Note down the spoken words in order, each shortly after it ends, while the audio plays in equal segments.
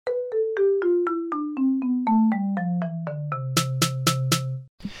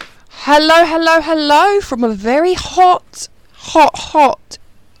Hello, hello, hello from a very hot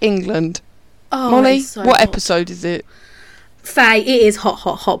England. Oh, Molly, so what hot. episode is it? Faye, it is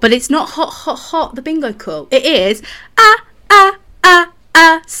hot, but it's not hot, the bingo call. It is,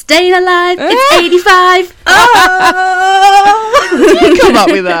 staying alive, it's 85. Oh! Did you come up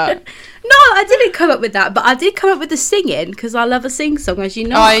with that? No, I didn't come up with that, but I did come up with the singing, because I love a sing song, as you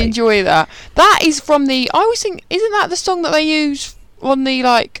know. I enjoy that. That is from I always think, isn't that the song that they use on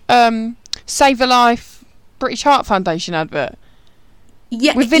the, Save a Life British Heart Foundation advert?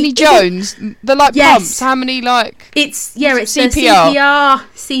 Yeah, with Vinnie Jones, the yes. pumps. How many It's it's CPR. the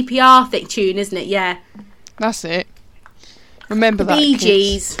CPR thing tune, isn't it? Yeah. That's it. Remember The that. Bee kids.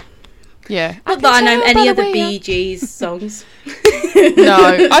 Gees. Yeah. Not that I know any other Bee Gees songs. No,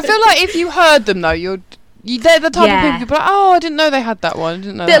 I feel like if you heard them though, they're the type of people you'd be like, oh, I didn't know they had that one. I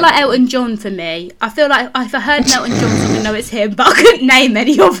didn't know. A bit like Elton John for me. I feel like if I heard an Elton John song, I know it's him, but I couldn't name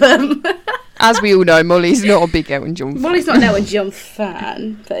any of them. As we all know, Molly's not a big Elton John fan. Molly's not an Elton John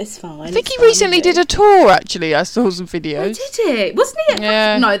fan, but it's fine. I think he recently did a tour, actually. I saw some videos. Oh, did it? Wasn't he at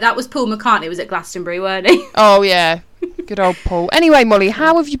Yeah. No, that was Paul McCartney. Was at Glastonbury, weren't he? Oh, yeah. Good old Paul. Anyway, Molly,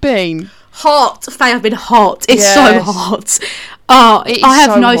 how have you been? Hot. Faye, I've been hot. It's Yes. so hot. Oh, It is I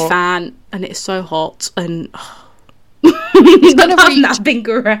have so no hot. fan, and it's so hot, and It's gonna reach- that's been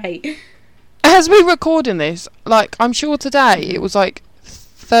great. As we're recording this, I'm sure today it was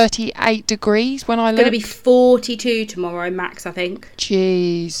 38 degrees when I It's looked. going to be 42 tomorrow, max, I think.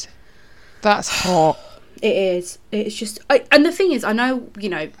 Jeez. That's hot. It is. It's just... and the thing is, I know,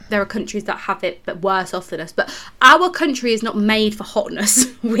 there are countries that have it but worse off than us, but our country is not made for hotness.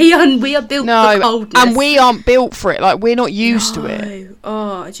 We are built for coldness. And we aren't built for it. We're not used to it.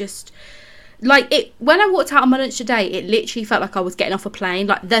 Oh, I just... when I walked out on my lunch today, it literally felt like I was getting off a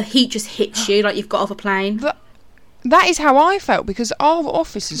plane. The heat just hits you like you've got off a plane. That is how I felt, because our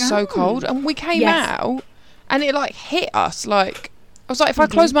office is so cold, and we came Yes. out and it hit us. I was like, if I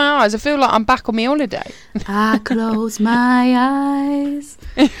close my eyes, I feel like I'm back on my holiday. I close my eyes,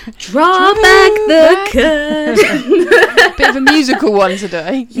 draw back the curtain. Bit of a musical one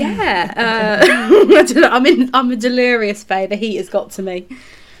today. Yeah, I don't know, I'm a delirious, Faye. The heat has got to me.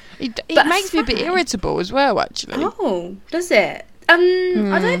 It But makes me a bit irritable as well, actually. Oh, does it? I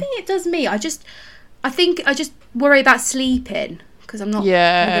don't think it does me. I think I just worry about sleeping, because I'm not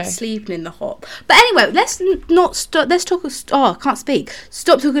good sleeping in the hot. But anyway, let's not stop. Let's talk. I can't speak.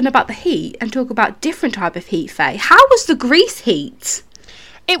 Stop talking about the heat and talk about different type of heat, Faye. How was the Greece heat?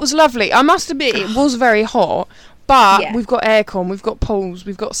 It was lovely. I must admit, it was very hot, but Yeah. we've got aircon, we've got pools,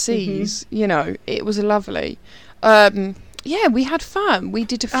 we've got seas. It was lovely. Yeah, we had fun. We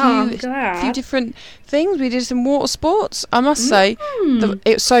did a few different things. We did some water sports. I must say,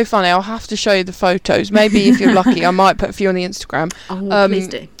 it's so funny. I'll have to show you the photos. Maybe if you're lucky, I might put a few on the Instagram. Oh, please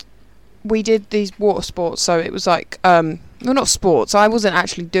do. We did these water sports, so it was well, not sports. I wasn't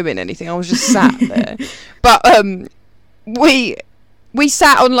actually doing anything. I was just sat there. But we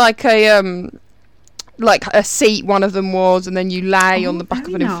sat on a seat. One of them was, and then you lay on the back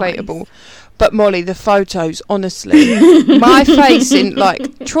of an inflatable. Nice. But Molly, the photos, honestly, my face in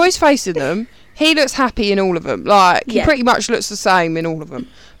Troy's face in them. He looks happy in all of them. He pretty much looks the same in all of them.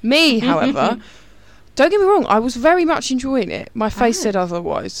 Me, however, don't get me wrong, I was very much enjoying it. My face said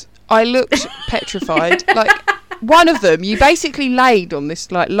otherwise. I looked petrified. One of them, you basically laid on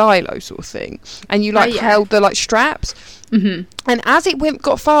this lilo sort of thing, and you held the straps. Mm-hmm. And as it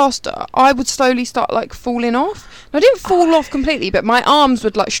got faster, I would slowly start falling off. And I didn't fall off completely, but my arms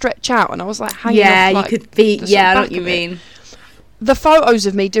would stretch out, and I was hanging off. You could be. I know what you it. mean. The photos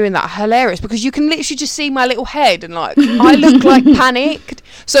of me doing that are hilarious, because you can literally just see my little head, and I look panicked.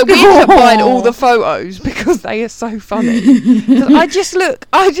 So we ended up buying all the photos because they are so funny. People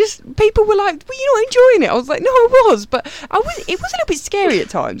were like, "Were you not enjoying it?" I was like, "No, I was," but it was a little bit scary at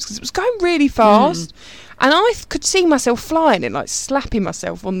times, because it was going really fast, and I could see myself flying and slapping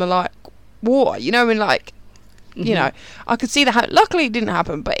myself on the water, and I could see that. Luckily, it didn't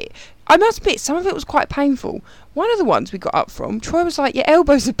happen, but I must admit, some of it was quite painful. One of the ones we got up from, Troy was like, "Your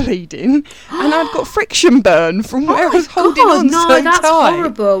elbows are bleeding," and I'd got friction burn from where I was holding on so tight. No, that's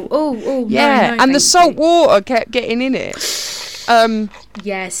horrible. Oh, yeah, no, and the salt water kept getting in it.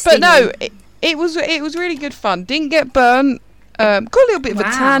 Yes, but no, it was really good fun. Didn't get burnt. Got a little bit of a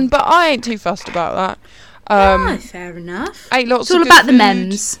tan, but I ain't too fussed about that. Fair enough. Ate lots. It's all of about good the food.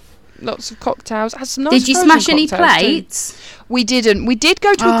 memes. Lots of cocktails. Had some nice. Did you frozen smash any cocktails too. plates? We didn't. We did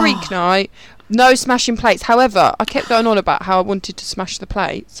go to a Greek night. No smashing plates. However, I kept going on about how I wanted to smash the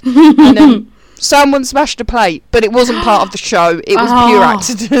plates. And then someone smashed a plate, but it wasn't part of the show. It was pure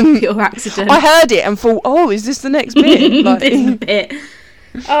accident. Pure accident. I heard it and thought, oh, is this the next bit? This is the bit.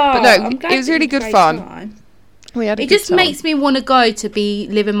 But no, it was really good fun. Time. We had a it good just time. makes me want to go to be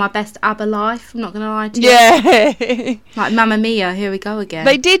living my best ABBA life. I'm not going to lie to you. Yeah. Like Mamma Mia, here we go again.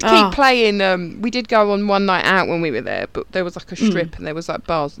 They did keep playing. We did go on one night out when we were there, but there was like a strip and there was like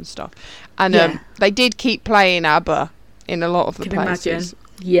bars and stuff. And they did keep playing ABBA in a lot of the places. Imagine?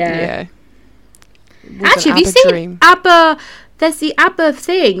 Yeah. Actually, have you seen ABBA? There's the ABBA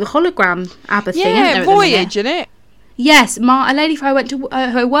thing, the hologram ABBA thing. Yeah, Voyage, isn't it? Yes, a lady who I went to who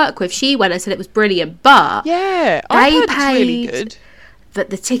I work with, she went and said it was brilliant, but I heard it's really good.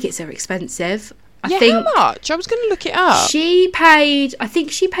 But the tickets are expensive. I think, how much? I was going to look it up. I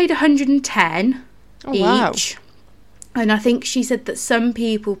think she paid 110 each. Wow. And I think she said that some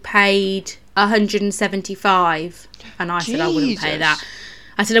people paid 175, and I said I wouldn't pay that.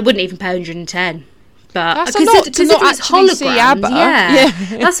 I said I wouldn't even pay 110. But that's a lot to not actually see ABBA. Yeah,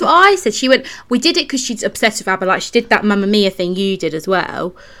 that's what I said. She went, we did it because she's obsessed with ABBA. Like, she did that Mamma Mia thing you did as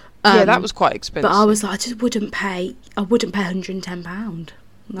well. Yeah, that was quite expensive. But I was like, I just wouldn't pay. I wouldn't pay £110.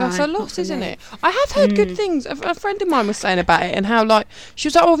 That's a lot, isn't it? I have heard good things. A friend of mine was saying about it and how, like, she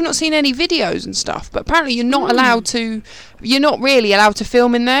was like, I've not seen any videos and stuff. But apparently you're not allowed to, you're not really allowed to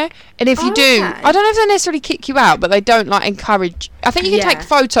film in there. And if you do, I don't know if they necessarily kick you out, but they don't, like, encourage. I think you can take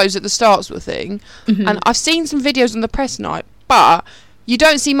photos at the start of the thing. And I've seen some videos on the press night, but you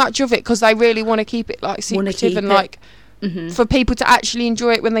don't see much of it because they really want to keep it, like, secretive and, like, for people to actually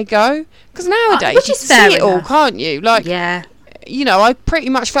enjoy it when they go. Because nowadays, you can see it all, can't you? Like, you know, I pretty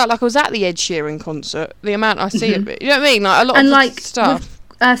much felt like I was at the Ed Sheeran concert. The amount I see of it, you know what I mean? Like a lot of like stuff.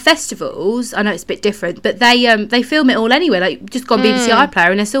 Festivals, I know it's a bit different, but they film it all anyway. Like, just go on BBC iPlayer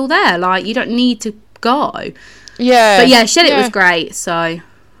and it's all there. Like, you don't need to go. Yeah, but yeah, she said it was great. So,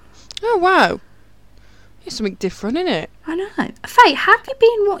 oh wow, it's something different, isn't it? I know. Faye, have you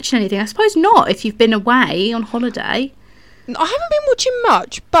been watching anything? I suppose not. If you've been away on holiday. I haven't been watching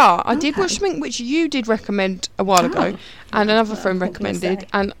much, but I did watch something which you did recommend a while ago, and another friend recommended,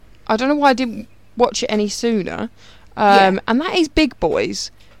 and I don't know why I didn't watch it any sooner, and that is Big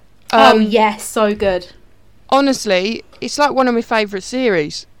Boys. Oh, yes, so good. Honestly, it's like one of my favourite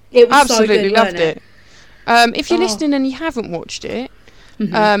series. It was absolutely so good, loved it. If you're listening and you haven't watched it,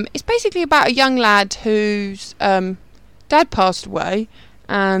 it's basically about a young lad whose dad passed away,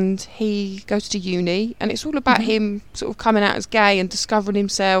 and he goes to uni, and it's all about him sort of coming out as gay and discovering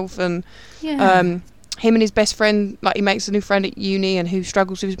himself, and him and his best friend, like, he makes a new friend at uni and who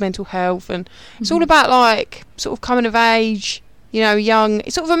struggles with his mental health, and it's all about, like, sort of coming of age, you know, young.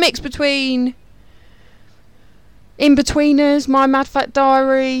 It's sort of a mix between In-Betweeners, My Mad Fat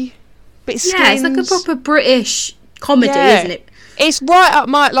Diary, bit of Skins. Yeah, it's like a proper British comedy, isn't it? It's right up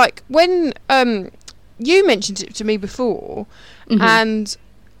my, like, when you mentioned it to me before, and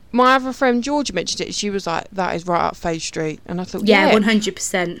my other friend Georgia mentioned it, she was like, that is right up Faye Street. And I thought,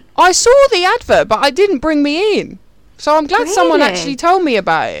 100%. I saw the advert, but it didn't bring me in. So I'm glad someone actually told me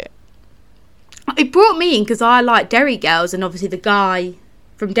about it. It brought me in because I like Derry Girls, and obviously the guy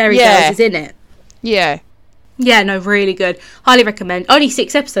from Derry Girls is in it. Yeah. Yeah, no, really good. Highly recommend. Only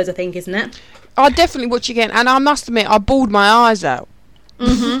 6 episodes, I think, isn't it? I'll definitely watch it again. And I must admit, I bawled my eyes out.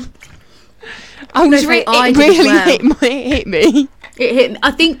 I was it really hit me. It hit me.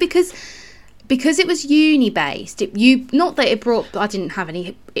 I think because it was uni based. Not that it brought. I didn't have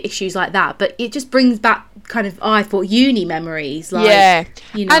any issues like that, but it just brings back kind of, I thought, uni memories. Like,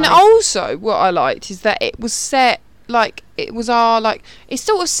 you know. And also what I liked is that it was set, like, it was it's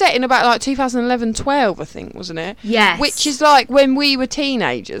sort of set in about like 2011-12, I think, wasn't it? Yes. Which is like when we were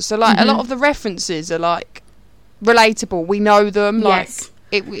teenagers. So like a lot of the references are like relatable. We know them. Like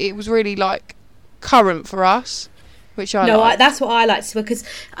it was really like current for us, which I like. That's what I liked, because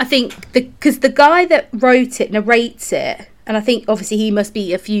I think because the guy that wrote it narrates it, and I think obviously he must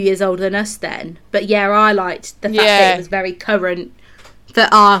be a few years older than us then. But I liked the fact that it was very current for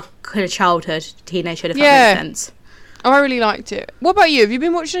our kind of childhood, teenagehood, if that makes sense. I really liked it. What about you? Have you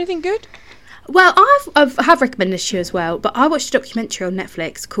been watching anything good? Well, I have recommended this to you as well, but I watched a documentary on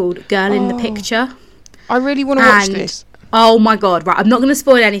Netflix called Girl in the Picture. I really want to watch this. Oh my god, right, I'm not going to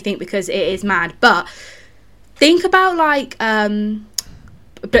spoil anything because it is mad, but think about like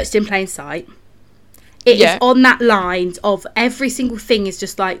Blitz in Plain Sight. It is on that lines of every single thing is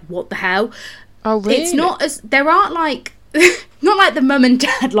just like, what the hell? Oh, really? It's not as, there aren't like, not like the mum and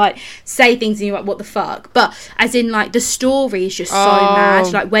dad like say things and you're like, what the fuck? But as in like the story is just so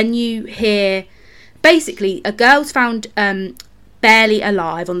mad. Like when you hear, basically a girl's found barely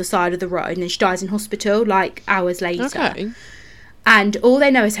alive on the side of the road, and then she dies in hospital like hours later. Okay. And all they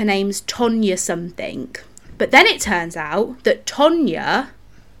know is her name's Tonya something. But then it turns out that Tonya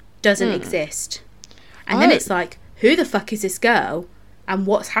doesn't exist. And then it's like, who the fuck is this girl? and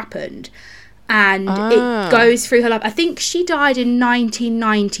what's happened. And it goes through her life. I think she died in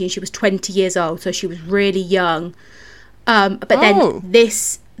 1990 and she was 20 years old, so she was really young. But then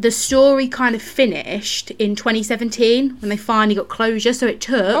the story kind of finished in 2017 when they finally got closure. So it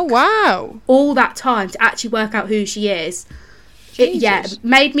took all that time to actually work out who she is. It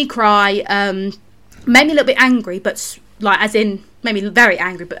made me cry, made me a little bit angry, but like as in made me very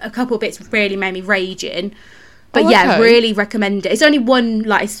angry, but a couple of bits really made me raging. But really recommend it. It's only one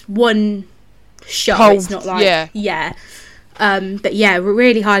show. It's not like but yeah,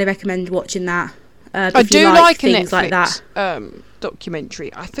 really highly recommend watching that. I do like a Netflix like that.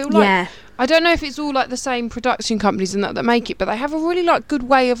 Documentary. I feel like I don't know if it's all like the same production companies and that make it, but they have a really like good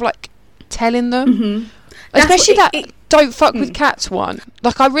way of like telling them. Especially Don't Fuck with Cats one.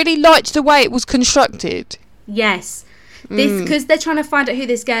 Like I really liked the way it was constructed. Yes. This because they're trying to find out who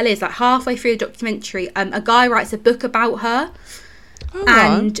this girl is. Like halfway through the documentary, a guy writes a book about her.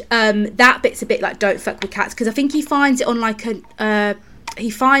 And that bit's a bit like Don't Fuck with Cats, because I think he finds it on like he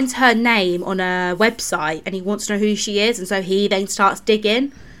finds her name on a website and he wants to know who she is, and so he then starts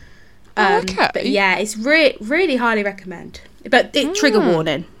digging. But yeah, it's really highly recommend. But trigger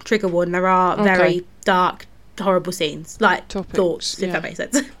warning. There are very dark, horrible scenes, like topics, thoughts, if that makes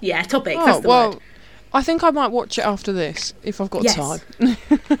sense. Yeah, topics. That's the word. I think I might watch it after this if I've got time.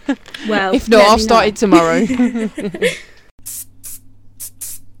 Well, if not, I'll start it tomorrow.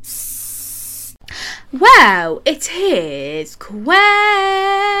 Well, it is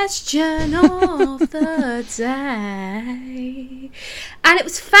question of the day. And it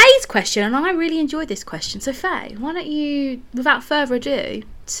was Faye's question, and I really enjoyed this question. So, Faye, why don't you, without further ado,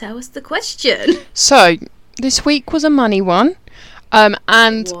 tell us the question? So, this week was a money one. And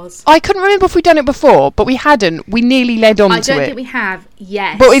I couldn't remember if we'd done it before, but we hadn't. We nearly led on to it. I don't think we have,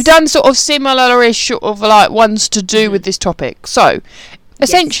 yes. But we've done sort of similar-ish sort of like ones to do with this topic. So,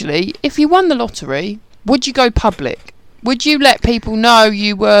 essentially, if you won the lottery, would you go public? Would you let people know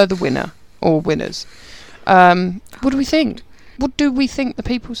you were the winner or winners? What do we think? What do we think the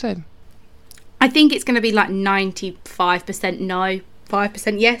people said? I think it's going to be like 95% no,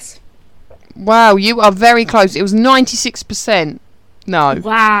 5% yes. Wow, you are very close. It was 96% no.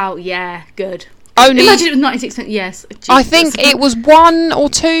 Wow, yeah, good. Only imagine it was 96% yes. Jesus. I think it was 1 or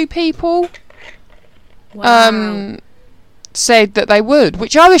 2 people. Said that they would,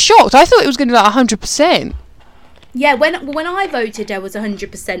 which I was shocked. I thought it was going to be like 100%. Yeah, when I voted, there was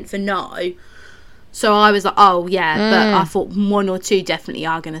 100% for no. So I was like, oh yeah, but I thought 1 or 2 definitely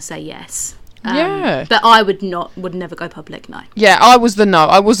are going to say yes. But I would never go public. No. Yeah, I was the no.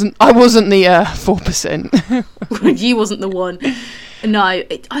 I wasn't the 4%. You wasn't the one. No,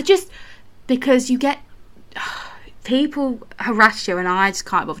 because you get people harass you, and I just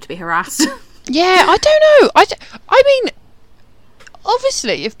can't bother to be harassed. Yeah, I don't know. I mean,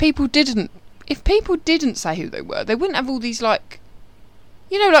 obviously, if people didn't say who they were, they wouldn't have all these like,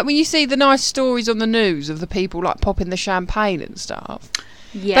 you know, like when you see the nice stories on the news of the people like popping the champagne and stuff.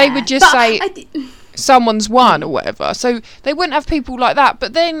 Yeah, they would just say someone's won or whatever. So they wouldn't have people like that.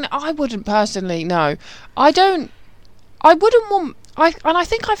 But then I wouldn't personally. No, I wouldn't want. And I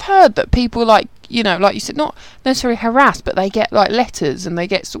think I've heard that people like, you know, like you said, not necessarily harassed, but they get like letters and they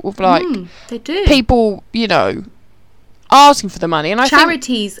get sort of like they do. People, you know, asking for the money. And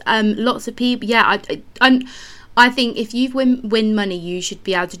charities, lots of people. Yeah, I think if you win money, you should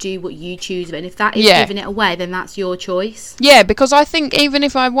be able to do what you choose. And if that is giving it away, then that's your choice. Yeah, because I think even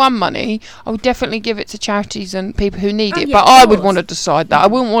if I won money, I would definitely give it to charities and people who need it. But I would want to decide that. I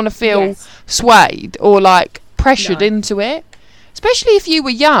wouldn't want to feel swayed or like pressured into it. Especially if you were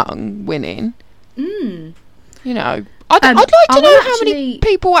young, winning. You know, I'd like to know how many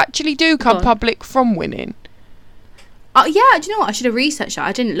people actually do come public from winning. Yeah, do you know what? I should have researched that.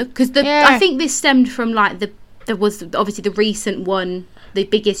 I didn't look because I think this stemmed from like there was obviously the recent one, the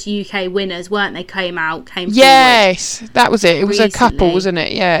biggest UK winners, weren't they? Came yes, forward that was it. It was recently. A couple, wasn't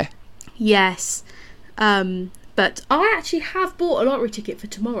it? Yeah. Yes. But I actually have bought a lottery ticket for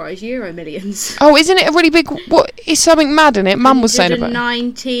tomorrow's Euro Millions. Oh, isn't it a really big... What is something mad in it? Mum was saying about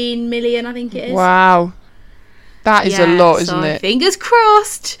 19 million, I think it is. Wow. That is a lot, isn't it? Fingers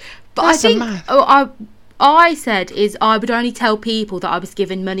crossed. But that's I think... I said is I would only tell people that I was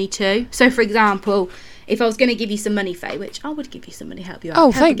giving money to. So, for example, if I was going to give you some money, Faye, which I would give you some money, help you out.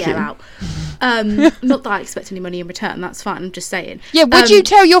 Oh, thank you. Out. Not that I expect any money in return. That's fine. I'm just saying. Yeah, would you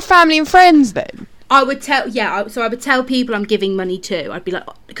tell your family and friends then? I would tell, so I would tell people I'm giving money to. I'd be like,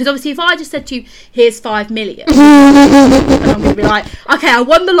 because obviously if I just said to you, here's 5 million, and I'm going to be like, okay, I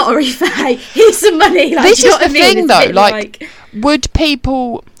won the lottery, Faye, here's some money. Like, this is the thing though, like, would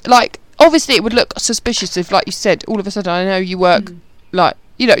people, like, obviously it would look suspicious if, like you said, all of a sudden I know you work like,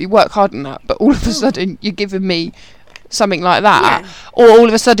 you know, you work hard on that, but all of a sudden you're giving me something like that, or all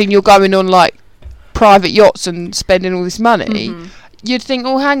of a sudden you're going on like private yachts and spending all this money, you'd think,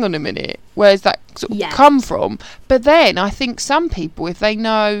 oh, hang on a minute, where's that sort of come from? But then I think some people, if they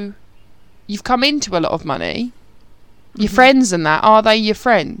know you've come into a lot of money, your friends and that, are they your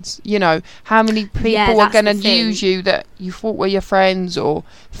friends? You know, how many people are going to use you that you thought were your friends or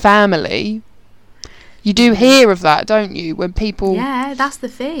family? You do hear of that, don't you? When people... Yeah, that's the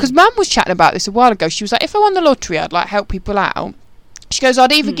thing. Because Mum was chatting about this a while ago. She was like, if I won the lottery, I'd like help people out. She goes,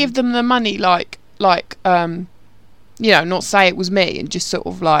 I'd either give them the money like you know, not say it was me and just sort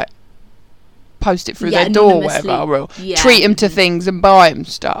of like post it through their door or whatever, or treat them to things and buy them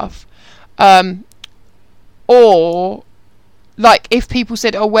stuff. Or like if people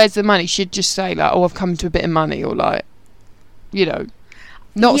said, oh, where's the money, she'd just say like, oh, I've come to a bit of money, or like, you know,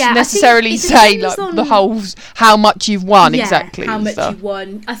 not necessarily say like the whole how much you've won exactly. How much you've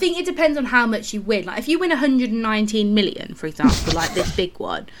won. I think it depends on how much you win. Like if you win 119 million, for example, like this big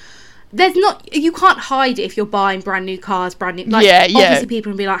one, you can't hide it if you're buying brand new cars, brand new. Like, obviously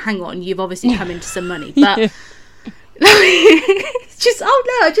people will be like, hang on, you've obviously come into some money, but. It's just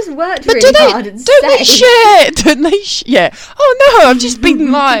I just worked really hard and don't they share? Don't they oh no, I've just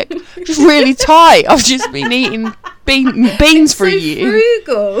been like just really tight. I've just been eating beans for a year.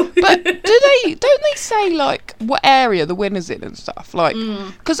 Frugal. But don't they say like what area the winner's in and stuff, like,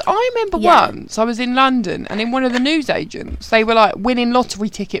 because I remember once I was in London and in one of the newsagents they were like, winning lottery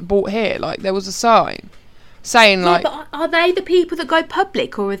ticket bought here, like there was a sign saying like, but are they the people that go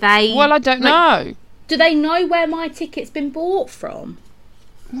public, or are they, well, I don't know. Do they know where my ticket's been bought from?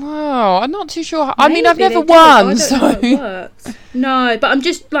 Well, I'm not too sure. I mean, I've never won, so... know how it works. No, but I'm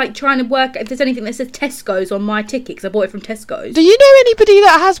just, like, trying to work if there's anything that says Tesco's on my ticket, because I bought it from Tesco's. Do you know anybody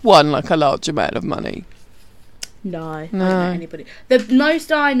that has won, like, a large amount of money? No, I don't know anybody. The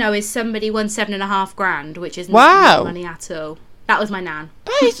most I know is somebody won $7.5 grand, which is not money at all. That was my nan.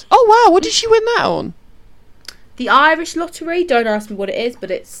 Oh, wow. What did she win that on? The Irish lottery. Don't ask me what it is, but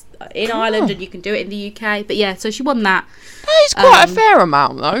it's in Ireland and you can do it in the UK. But yeah, so she won that. That is quite a fair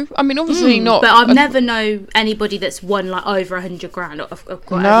amount, though. I mean, obviously not. But I've never known anybody that's won like over 100 grand or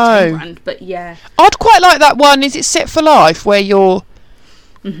quite over 10 grand. But yeah, I'd quite like that one. Is it Set for Life, where you're?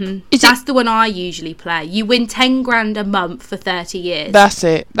 That's the one I usually play. You win 10 grand a month for 30 years. That's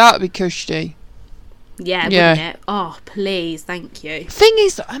it. That would be cushy. Yeah, wouldn't it? Oh, please, thank you. Thing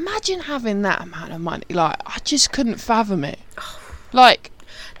is, imagine having that amount of money. Like, I just couldn't fathom it. Like,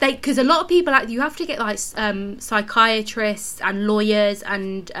 because a lot of people, like, you have to get like psychiatrists and lawyers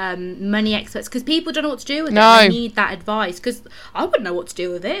and money experts, because people don't know what to do with it. They need that advice, because I wouldn't know what to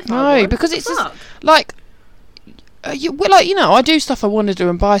do with it. Because it's just, like, you know, I do stuff I want to do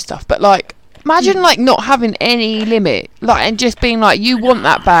and buy stuff, but like, imagine like not having any limit, like, and just being like, you want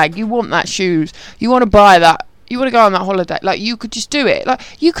that bag, you want that shoes, you want to buy that, you want to go on that holiday, like, you could just do it. Like,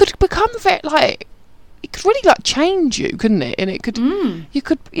 you could become like, it could really like change you, couldn't it? And it could, you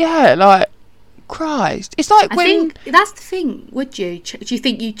could, like, Christ, it's like I think that's the thing. Would you? Do you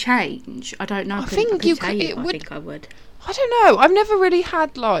think you change? I don't know. I think you could. I think I would. I don't know. I've never really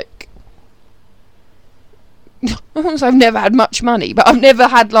had like. I've never had much money, but I've never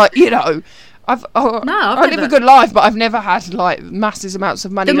had like, you know. I live a good life, but I've never had like massive amounts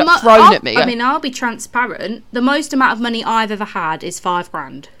of money thrown at me. I mean, I'll be transparent. The most amount of money I've ever had is 5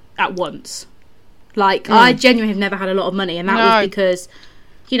 grand at once. Like, I genuinely have never had a lot of money, and that was because,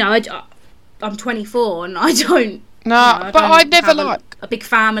 you know, I'm 24 and I don't. But I've never like a big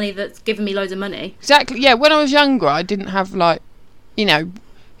family that's given me loads of money. Exactly. Yeah, when I was younger, I didn't have like, you know,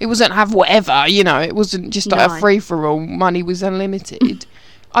 it wasn't have whatever. You know, it wasn't just like a free for all. Money was unlimited.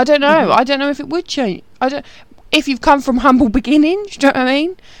 I don't know. I don't know if it would change. If you've come from humble beginnings, do you know what I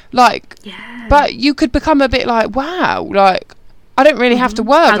mean? Like, but you could become a bit like, wow, like, I don't really have to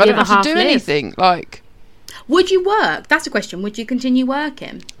work. I don't have to do anything. Like, would you work? That's a question. Would you continue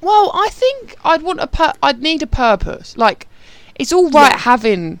working? Well, I think I'd need a purpose. Like, it's all right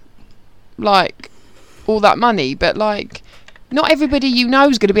having like all that money, but like, not everybody you know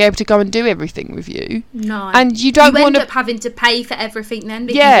is going to be able to go and do everything with you. No. And you don't want to end up having to pay for everything then,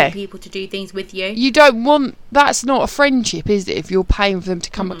 because you want people to do things with you. You don't want, that's not a friendship, is it, if you're paying for them to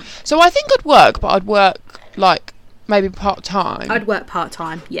come. So I think I'd work, but I'd work like maybe part-time. I'd work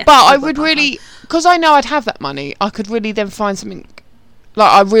part-time, yeah. But I would really, because I know I'd have that money, I could really then find something like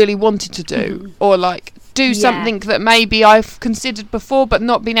I really wanted to do, or like do something that maybe I've considered before but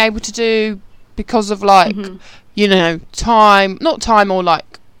not been able to do because of like, you know, not time or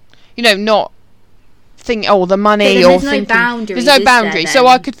like, you know, not think, the money, or thinking. There's no boundary. So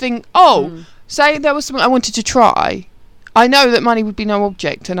I could think, say there was something I wanted to try, I know that money would be no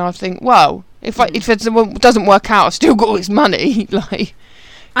object, and I think, well, if it doesn't work out, I've still got all this money. Like,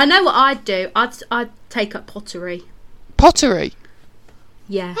 I know what I'd do. I'd take up pottery. Pottery?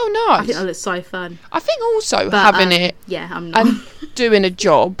 Yeah. Oh, nice. I think that looks so fun. I think also having it I'm not. and doing a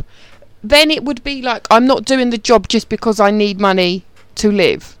job, then it would be like, I'm not doing the job just because I need money to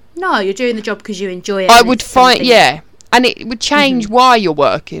live. No, you're doing the job because you enjoy it. I would find, and it would change why you're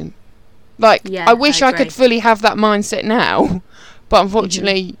working. Like, I wish I could fully have that mindset now, but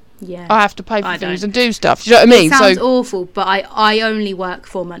unfortunately, I have to pay for things and do stuff. Do you know what I mean? It sounds awful, but I only work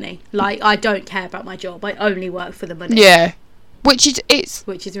for money. Like, I don't care about my job. I only work for the money. Yeah. Which is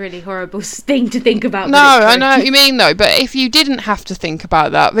a really horrible thing to think about. No, I know what you mean, though. But if you didn't have to think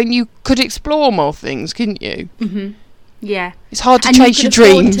about that, then you could explore more things, couldn't you? Mm-hmm. Yeah. It's hard to chase your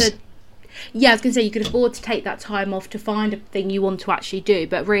dreams. I was going to say, you could afford to take that time off to find a thing you want to actually do.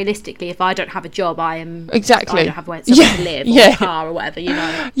 But realistically, if I don't have a job, I don't have somewhere to live or a car or whatever, you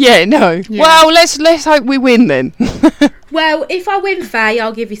know. Yeah, no. Yeah. Well, let's hope we win then. Well, if I win, Faye,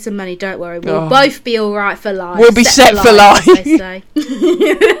 I'll give you some money. Don't worry. We'll both be all right for life. We'll be set for life. As they say.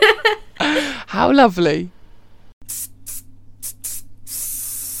 How lovely.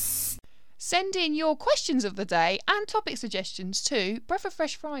 Send in your questions of the day and topic suggestions to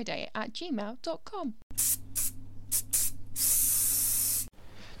breathofreshfriday@gmail.com.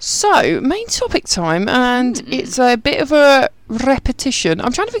 So, main topic time, and it's a bit of a repetition.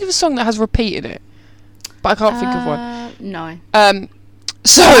 I'm trying to think of a song that has repeat in it, but I can't think of one. No.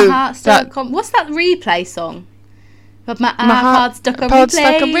 What's that replay song? My heart's stuck on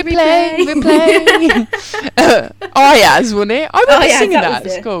replay. Ayaz, wasn't it? I remember singing that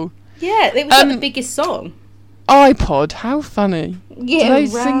at school. Yeah, it was like the biggest song. iPod, how funny. Yeah, do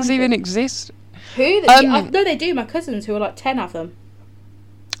those things even exist? I know they do. My cousins, who are like 10 of them.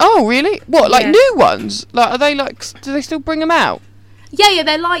 Oh, really? What, like new ones? Like, are they like, do they still bring them out? Yeah,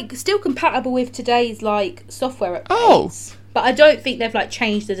 they're like still compatible with today's like software updates. But I don't think they've like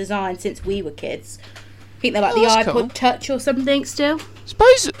changed the design since we were kids. I think they're like the iPod Touch or something still.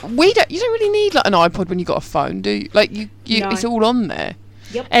 Suppose you don't really need like an iPod when you got a phone, do you? Like no. It's all on there.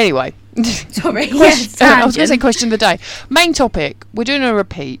 Yep. Anyway. Sorry. I was going to say question of the day. Main topic, we're doing a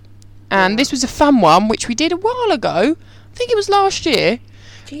repeat. And this was a fun one, which we did a while ago. I think it was last year.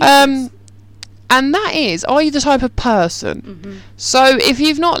 Jesus. And that is, are you the type of person? Mm-hmm. So if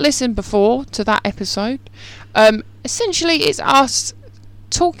you've not listened before to that episode, essentially it's us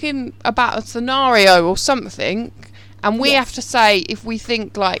talking about a scenario or something, and we have to say if we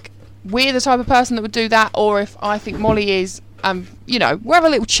think like we're the type of person that would do that, or if I think Molly is. We'll have a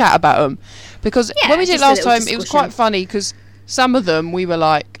little chat about them, because when we did it last time, it was quite funny, because some of them we were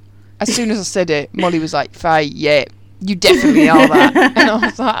like, as soon as I said it, Molly was like, Faye, yeah, you definitely are that. And I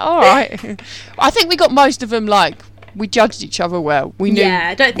was like, all right. I think we got most of them, like, we judged each other well. We knew. Yeah,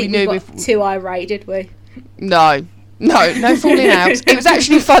 I don't think we got too irate, did we? No falling out. It was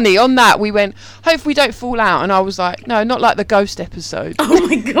actually funny. On that, we went, hope we don't fall out. And I was like, no, not like the ghost episode. Oh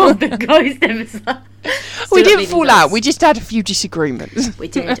my God, the ghost episode. We didn't fall out. We just had a few disagreements. We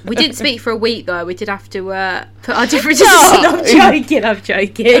did. We didn't speak for a week, though. We did have to put our differences in. I'm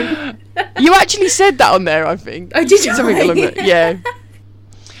joking. You actually said that on there, I think. Oh, did you? Something along that. Yeah.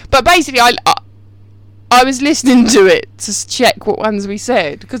 But basically, I was listening to it to check what ones we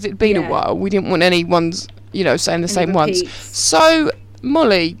said, because it'd been a while. We didn't want any ones, saying the same ones. So,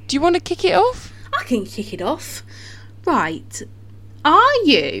 Molly, do you want to kick it off? I can kick it off. Right. Are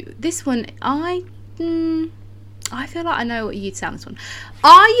you... This one, I feel like I know what you'd say on this one.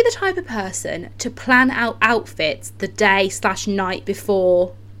 Are you the type of person to plan out outfits the day/night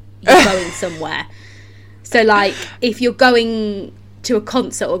before you're going somewhere? So, like, if you're going to a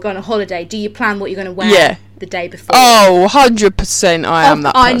concert or going on a holiday, do you plan what you're going to wear the day before? Oh, 100% I am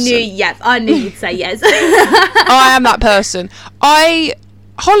that person. I knew you'd say yes. I am that person.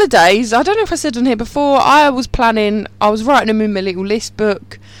 Holidays, I don't know if I said on here before, I was writing them in my little list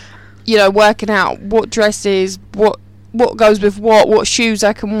book, working out what dresses, what goes with what shoes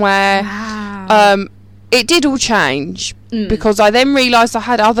I can wear. Wow. It did all change because I then realised I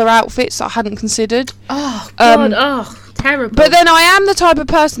had other outfits that I hadn't considered. Oh, God, terrible. But then I am the type of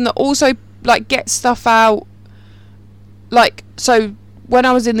person that also, like, gets stuff out, like, so... When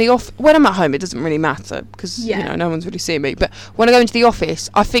I was in the office, when I'm at home, it doesn't really matter because no one's really seeing me. But when I go into the office,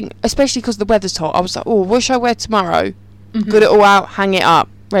 I think, especially because the weather's hot, I was like, "Oh, what should I wear tomorrow?" Mm-hmm. Got it all out, hang it up,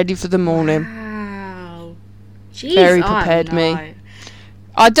 ready for the morning. Wow, jeez, very prepared. Me.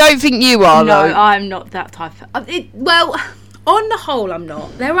 I don't think you are. No, though. I'm not that type. Well, on the whole, I'm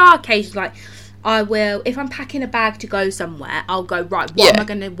not. There are occasions like I will, if I'm packing a bag to go somewhere, I'll go, right, what am I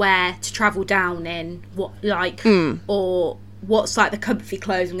going to wear to travel down in? What, like, or what's, like, the comfy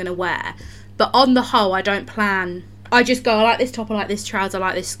clothes I'm going to wear? But on the whole, I don't plan. I just go, I like this top, I like this trouser, I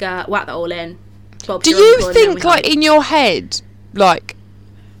like this skirt, whack that all in. Do you think, like, in your head, like,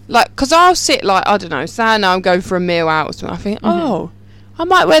 because I'll sit, like, I don't know, say I'm going for a meal out or something, I think, oh, I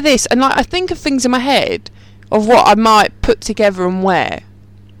might wear this. And, like, I think of things in my head of what I might put together and wear.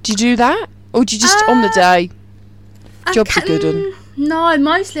 Do you do that? Or do you just, on the day, jobs are good and... No,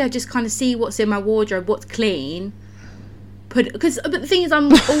 mostly I just kind of see what's in my wardrobe, what's clean. But the thing is,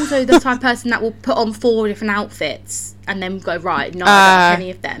 I'm also the type of person that will put on 4 different outfits and then go, right, no, I don't have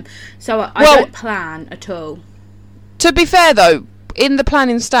any of them. So I don't plan at all. To be fair, though, in the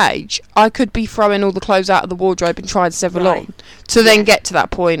planning stage, I could be throwing all the clothes out of the wardrobe and trying several on to then get to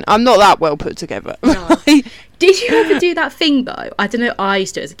that point. I'm not that well put together. No. Did you ever do that thing, though? I don't know, I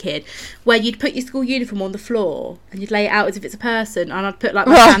used to as a kid, where you'd put your school uniform on the floor and you'd lay it out as if it's a person, and I'd put, like,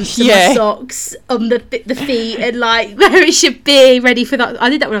 my pants and my socks on the feet and, like, where it should be, ready for that.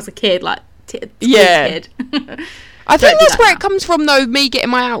 I did that when I was a kid, like, kid. I think that's where it comes from, though, me getting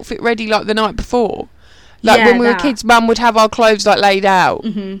my outfit ready, like, the night before. Like, when we were kids, Mum would have our clothes, like, laid out.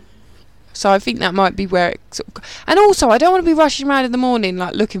 So I think that might be where it sort of... And also, I don't want to be rushing around in the morning,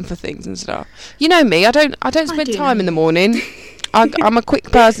 like, looking for things and stuff. You know me, I don't spend time in the morning. I'm a quick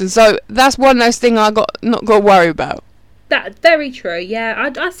person, so that's one less thing not got to worry about. That's very true,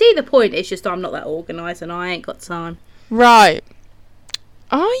 yeah. I see the point, it's just I'm not that organised and I ain't got time. Right.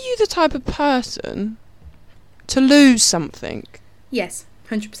 Are you the type of person to lose something? Yes,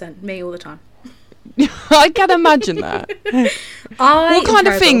 100%. Me all the time. I can imagine that. What kind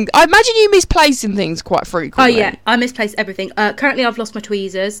of thing? I imagine you misplacing things quite frequently. Oh yeah, I misplace everything. Currently, I've lost my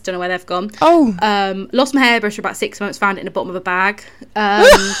tweezers. Don't know where they've gone. Oh. Lost my hairbrush for about 6 months. Found it in the bottom of a bag.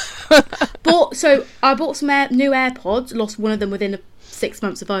 I bought some new AirPods. Lost one of them within 6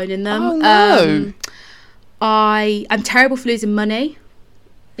 months of owning them. Oh no. I'm terrible for losing money.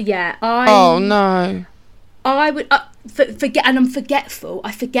 Yeah. Oh no. I would forget, and I'm forgetful.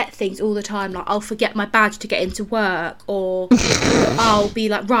 I forget things all the time. Like, I'll forget my badge to get into work, or I'll be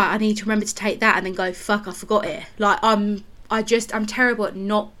like, right, I need to remember to take that, and then go, fuck, I forgot it. Like, I'm terrible at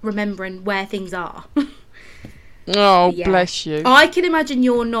not remembering where things are. Oh, bless you. I can imagine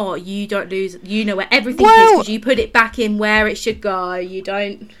you're not. You don't lose. You know where everything is because you put it back in where it should go. You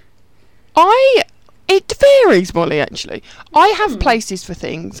don't. It varies, Molly. Actually, I have places for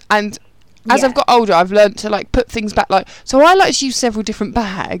things, and as I've got older, I've learned to, like, put things back. Like, so I like to use several different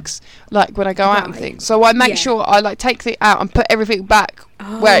bags, like, when I go out and things. So I make sure I, like, take it out and put everything back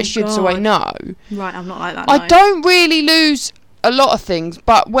where it should, so I know. Right, I'm not like that. I don't really lose a lot of things,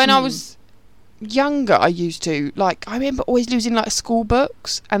 but when I was younger, I used to, like, I remember always losing, like, school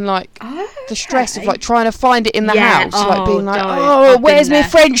books and, like, the stress of, like, trying to find it in the house, like, being like, where's my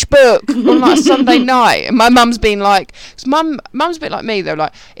French book on, like, Sunday night? And my mum's been like, cause mum's a bit like me, though,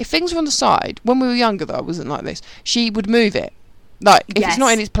 like, if things were on the side, when we were younger, though, I wasn't like this, she would move it. Like, if it's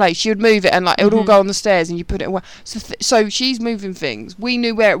not in its place, she would move it, and, like, it would all go on the stairs, and you put it away. So she's moving things. We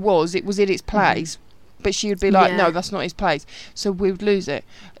knew where it was in its place. But she would be like, no, that's not his place. So we would lose it.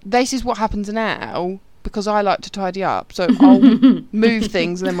 This is what happens now, because I like to tidy up. So I'll move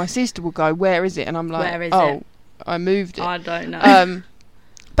things, and then my sister will go, where is it? And I'm like, where is it? I moved it. I don't know.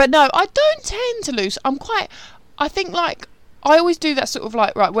 But no, I don't tend to lose. I think, like, I always do that sort of,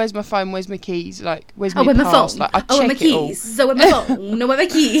 like, right, where's my phone? Where's my keys? Like, where's my pass? Phone? Like, I check my keys. it all. So where's my phone? No, where my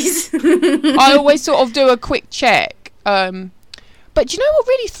keys? I always sort of do a quick check. But do you know what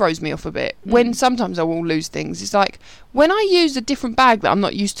really throws me off a bit? When sometimes I will lose things. It's like, when I use a different bag that I'm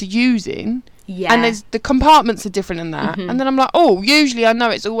not used to using, and the compartments are different in that, and then I'm like, oh, usually I know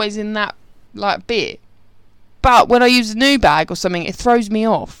it's always in that, like, bit. But when I use a new bag or something, it throws me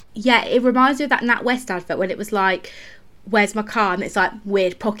off. Yeah, it reminds me of that NatWest advert when it was like, where's my car? And it's like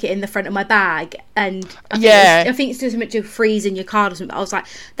weird pocket in the front of my bag, and I think it's just something to freeze in your card or something. I was like,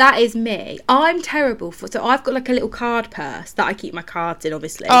 that is me. I'm terrible for. So I've got, like, a little card purse that I keep my cards in,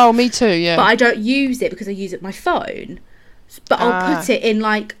 obviously. Oh, me too. Yeah. But I don't use it because I use it on my phone. But I'll put it in,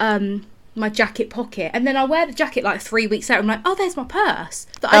 like, my jacket pocket, and then I'll wear the jacket, like, 3 weeks later. I'm like, oh, there's my purse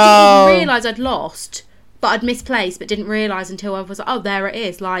that I didn't even realise I'd lost, but I'd misplaced, but didn't realise until I was like, oh, there it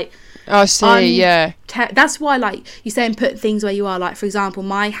is. Like, I see, that's why, like, you're saying put things where you are. Like, for example,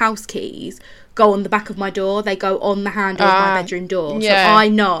 my house keys go on the back of my door. They go on the handle of my bedroom door. So I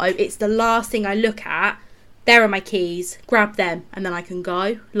know it's the last thing I look at. There are my keys. Grab them, and then I can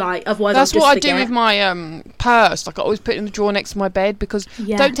go. Like, otherwise, that's I'll just what forget. I do with my purse. Like, I always put it in the drawer next to my bed because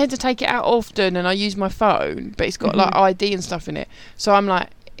I don't tend to take it out often, and I use my phone, but it's got like ID and stuff in it. So I'm like,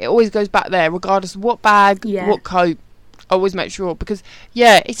 it always goes back there, regardless of what bag, what coat. I always make sure, because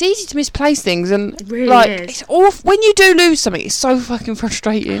it's easy to misplace things, and it really is. It's awful when you do lose something. It's so fucking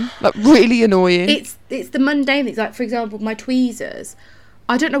frustrating, like really annoying. It's the mundane things, like for example my tweezers.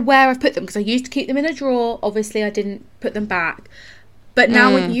 I don't know where I've put them, because I used to keep them in a drawer. Obviously I didn't put them back, but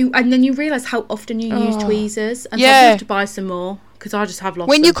now when then you realise how often you use tweezers, and so I have to buy some more, because I just have lost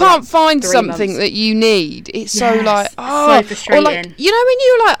when them you can't find 3 something months. that you need. It's so like so frustrating. or like, you know, when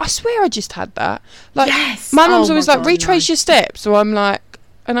you're like, I swear I just had that, like my mum's always like, retrace your steps, so I'm like,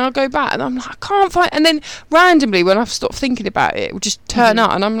 and I'll go back and I'm like, I can't find, and then randomly when I've stopped thinking about it, it will just turn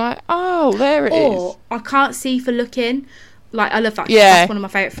up and I'm like, oh, there it is. Or I can't see for looking. Like, I love that. That's one of my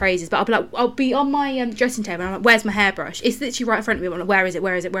favourite phrases. But I'll be on my dressing table and I'm like, where's my hairbrush? It's literally right in front of me. I'm like, where is it?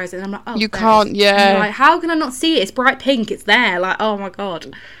 And I'm like, oh, you can't, I'm like, how can I not see it? It's bright pink. It's there. Like, oh my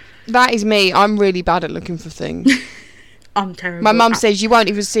God. That is me. I'm really bad at looking for things. I'm terrible. My mum says you won't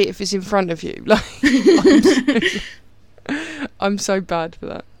even see it if it's in front of you. Like, I'm so bad for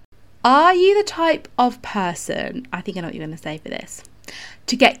that. Are you the type of person, I think I know what you're going to say for this,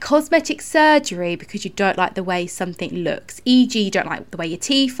 to get cosmetic surgery because you don't like the way something looks? E.g., you don't like the way your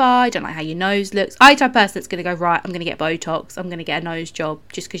teeth are, you don't like how your nose looks. Are you the type of person that's going to go, right, I'm going to get Botox, I'm going to get a nose job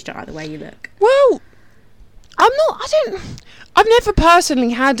just because you don't like the way you look? Well, I've never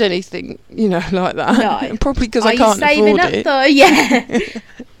personally had anything, like that. No. Probably because I can't afford it. Are you saving up though? Yeah.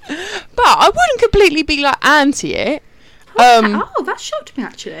 But I wouldn't completely be like anti it. That shocked me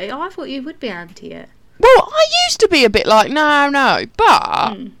actually. I thought you would be anti it. Well, I used to be a bit like, no, but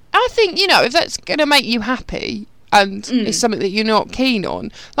I think, if that's going to make you happy and it's something that you're not keen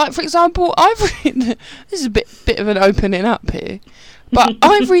on. Like, for example, this is a bit of an opening up here, but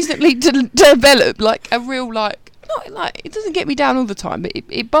I've recently developed, like, a real, like, not like, it doesn't get me down all the time, but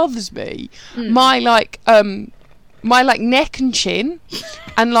it bothers me. My, like, neck and chin,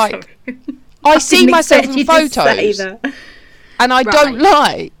 and, like, I see myself in photos, and I don't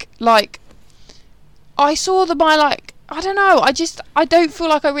like, I saw I don't know, I don't feel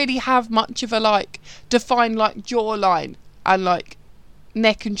like I really have much of a, like, defined, like, jawline and, like,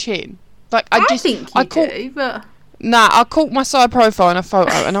 neck and chin. Like, I think you do, but... Nah, I caught my side profile in a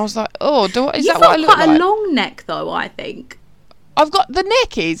photo and I was like, oh, is that what I look like? You've got quite a long neck, though, I think. I've got... The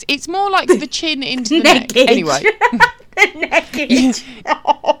neck it's more like the chin into the neck. Anyway. The neckage.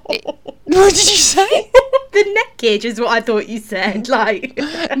 What did you say? The neckage is what I thought you said. Like,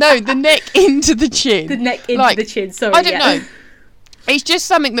 no, the neck into the chin. The neck into the chin. Sorry, I don't know. It's just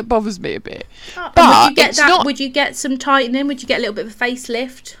something that bothers me a bit. But would you get that? Would you get some tightening? Would you get a little bit of a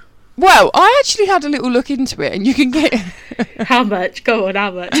facelift? Well, I actually had a little look into it, and you can get. How much? Go on,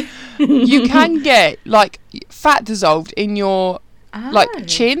 how much? You can get like fat dissolved in your like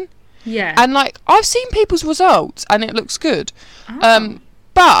chin. Yeah. And like I've seen people's results, and it looks good.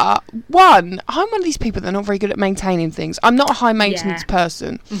 But I'm one of these people that are not very good at maintaining things. I'm not a high maintenance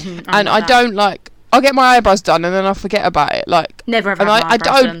person, and I don't like. I'll get my eyebrows done and then I'll forget about it. Like never ever. And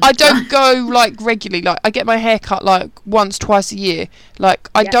I don't go like regularly. Like I get my hair cut like once, twice a year. Like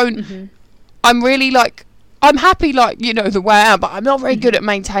I don't. I'm really like I'm happy like the way I am, but I'm not very good at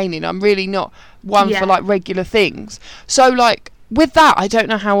maintaining. I'm really not one for like regular things. So like with that, I don't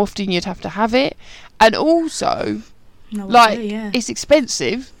know how often you'd have to have it, and also it's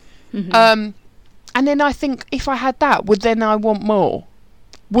expensive. And then I think if I had that, then I want more?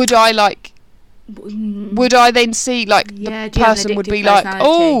 Would I like? Would I then see like the person would be like,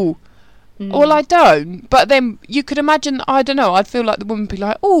 oh, well I don't, but then you could imagine, I don't know, I'd feel like the woman would be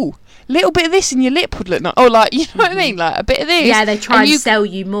like, oh, little bit of this in your lip would look nice, or like, you know what I mean, like a bit of this. Yeah, they try and sell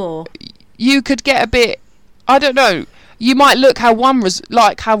you more. You could get a bit, I don't know, you might look how one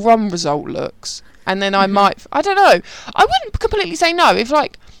result looks, and then I might, I don't know, I wouldn't completely say no if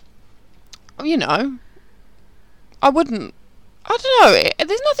like, I wouldn't. I don't know.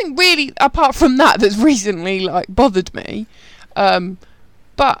 There's nothing really apart from that that's recently like bothered me.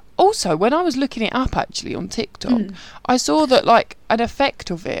 But also when I was looking it up actually on TikTok, I saw that like an effect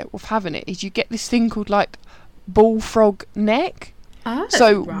of having it is you get this thing called like bullfrog neck. Oh,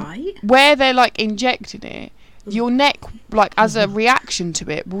 so right. Where they're like injecting it, your neck like as a reaction to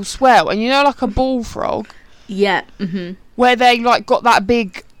it will swell, and like a bullfrog. Yeah. Where they like got that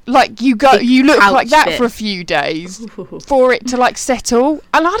big. Like you look like that for a few days for it to like settle,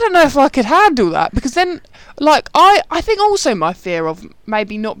 and I don't know if I could handle that, because then like I think also my fear of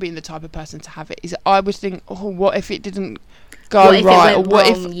maybe not being the type of person to have it is that I would think, oh, what if it didn't go right, or what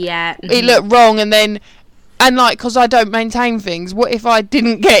if it looked wrong, and like because I don't maintain things, what if I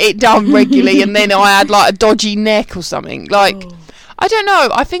didn't get it done regularly and then I had like a dodgy neck or something, like I don't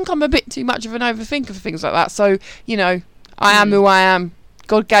know, I think I'm a bit too much of an overthinker for things like that, so I am who I am.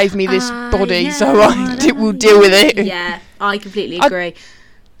 God gave me this body, so I will deal with it. Yeah, I completely agree.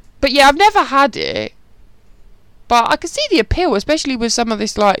 But yeah, I've never had it. But I can see the appeal, especially with some of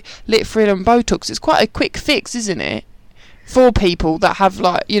this like lip filler and Botox. It's quite a quick fix, isn't it? For people that have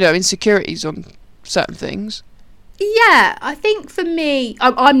like, you know, insecurities on certain things. Yeah, I think for me,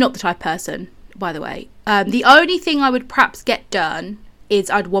 I'm not the type of person, by the way. The only thing I would perhaps get done is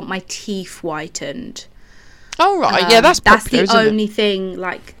I'd want my teeth whitened. Oh, right. Yeah, that's popular, the only thing,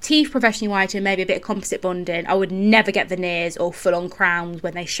 like teeth professionally whitened, maybe a bit of composite bonding. I would never get veneers or full-on crowns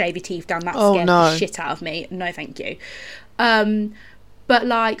when they shave your teeth down. That scares the shit out of me. No, thank you. But,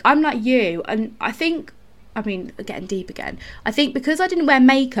 like, I'm like you, and I think, I mean, getting deep again, I think because I didn't wear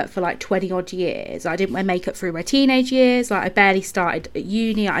makeup for, like, 20-odd years, I didn't wear makeup through my teenage years, like, I barely started at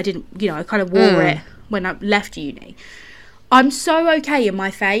uni, I didn't, you know, I kind of wore it when I left uni. I'm so okay in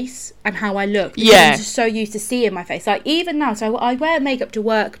my face and how I look. I'm just so used to seeing my face. Like, even now, so I wear makeup to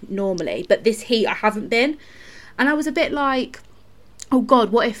work normally, but this heat I haven't been. And I was a bit like, oh,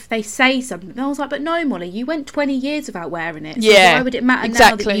 God, what if they say something? And I was like, but no, Molly, you went 20 years without wearing it. So why would it matter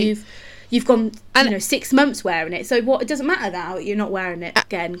now that you've gone, 6 months wearing it? So what? It doesn't matter now that you're not wearing it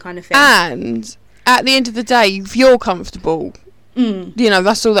again, kind of thing. And at the end of the day, if you're comfortable... you know,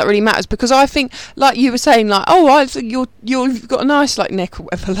 that's all that really matters, because I think, like you were saying, like, oh, I think you've got a nice like neck or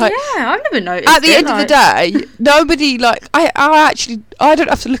whatever. Like, yeah, I've never noticed. At the end of the day, nobody like I don't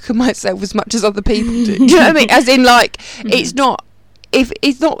have to look at myself as much as other people do. Do you know what I mean? As in, like, it's not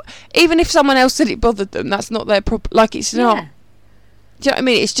even if someone else said it bothered them, that's not their problem. Like, it's not. Do you know what I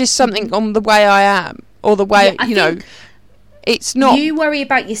mean? It's just something on the way I am, or the way you know. It's not. You worry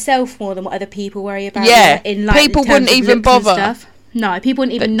about yourself more than what other people worry about. Yeah, in, like, people wouldn't even bother. No, people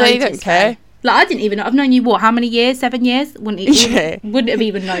wouldn't even notice. They don't care. Like, I didn't even. I've known you how many years? 7 years. Wouldn't have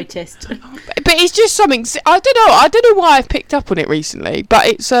even noticed. But it's just something. I don't know why I've picked up on it recently. But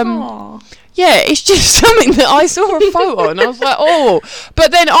it's yeah, it's just something that I saw a photo and I was like, oh.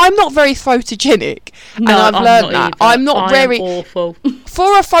 But then I'm not very photogenic, and I've learned that. I'm not very awful.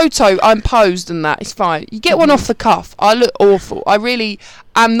 For a photo, I'm posed and that. It's fine. You get one off the cuff, I look awful. I really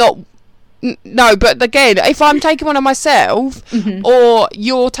am not. No, but again, if I'm taking one of myself, or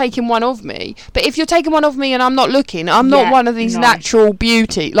you're taking one of me, but if you're taking one of me and I'm not looking, I'm not one of these natural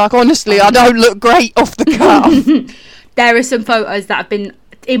beauty. Like, honestly, I don't look great off the cuff. There are some photos that have been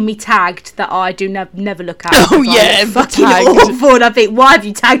in me tagged that I do never look at. Oh yeah, fucking awful. And I think, why have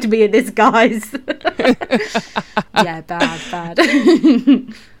you tagged me in this, guys? Yeah, bad.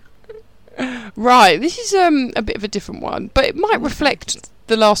 Right, this is a bit of a different one, but it might reflect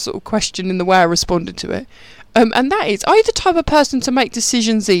the last sort of question in the way I responded to it. And that is, are you the type of person to make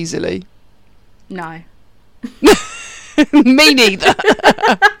decisions easily? No. Me neither.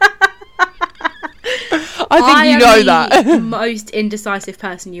 I think you know that. I am the most indecisive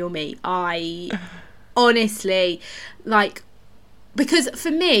person you'll meet. I honestly, like, because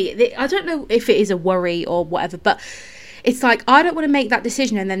for me, I don't know if it is a worry or whatever, but it's like, I don't want to make that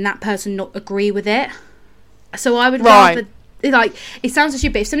decision and then that person not agree with it. So I would rather, like, it sounds so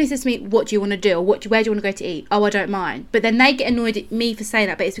stupid, but if somebody says to me, what do you want to do, or where do you want to go to eat? Oh, I don't mind. But then they get annoyed at me for saying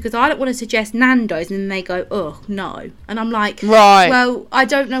that, but it's because I don't want to suggest Nando's, and then they go, oh, no. And I'm like, well, I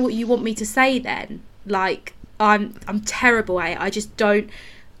don't know what you want me to say then. Like, I'm terrible at it. I just don't,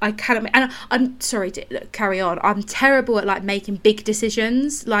 I cannot, and I'm sorry to carry on. I'm terrible at, like, making big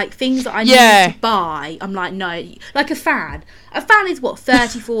decisions, like things that I need to buy. I'm like, no, like a fan. A fan is what,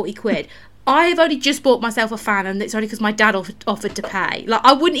 30, 40 quid. I have only just bought myself a fan, and it's only because my dad offered to pay. Like,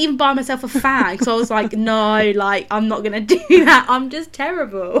 I wouldn't even buy myself a fan, because I was like, no, like, I'm not going to do that. I'm just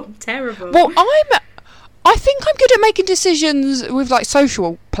terrible. Well, I think I'm good at making decisions with, like,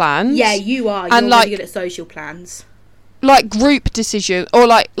 social plans. Yeah, you are. You're really good at social plans. Like group decision, or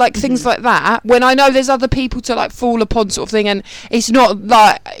like things like that, when I know there's other people to, like, fall upon, sort of thing, and it's not,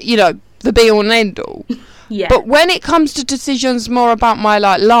 like, you know, the be all and end all. Yeah. But when it comes to decisions more about my,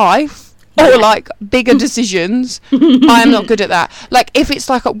 like, life, or like bigger decisions, I am not good at that. Like, if it's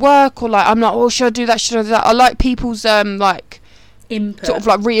like at work, or like I'm like, oh, should I do that, should I do that? I like people's like input, sort of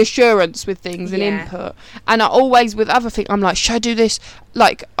like reassurance with things and input. And I always, with other things, I'm like, should I do this?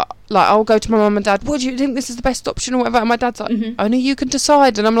 Like I'll go to my mum and dad, what do you think, this is the best option or whatever? And my dad's like, only you can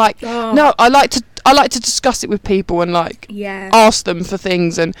decide. And I'm like, no, I like to discuss it with people and, like, ask them for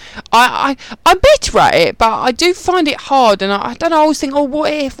things. And I'm better at it, but I do find it hard. And I don't know, I always think, oh,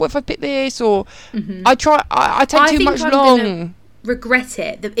 what if I pick this? Or I take too much long. Regret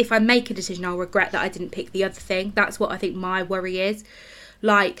it. That if I make a decision, I'll regret that I didn't pick the other thing. That's what I think my worry is.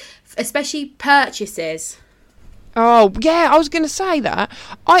 Like, especially purchases. Oh, yeah, I was going to say that.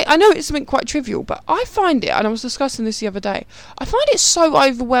 I know it's something quite trivial, but I find it, and I was discussing this the other day, I find it so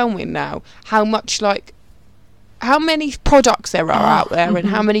overwhelming now how much, like, how many products there are out there and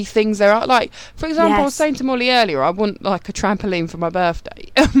how many things there are. Like, for example, I was saying to Molly earlier, I want, like, a trampoline for my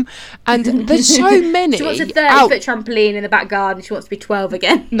birthday. And there's so many. She wants a 30-foot trampoline in the back garden. She wants to be 12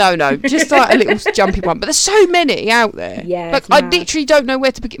 again. No, just, like, a little jumpy one. But there's so many out there. Yeah, like, I literally don't know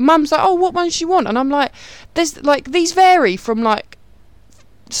where to begin. Mum's like, oh, what ones do you want? And I'm like, there's, like, these vary from, like,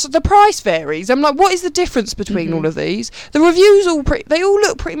 so the price varies. I'm like, what is the difference between all of these? The reviews they all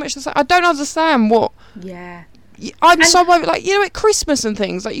look pretty much the same. I don't understand what. Yeah. So like, you know, at Christmas and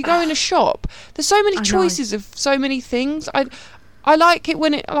things, like, you go in a shop, there's so many choices of so many things. I like it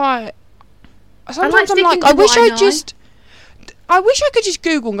when it, like, sometimes I'm like, I wish I could just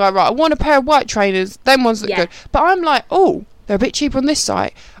Google and go, right, I want a pair of white trainers, them ones look good. But I'm like, oh, they're a bit cheaper on this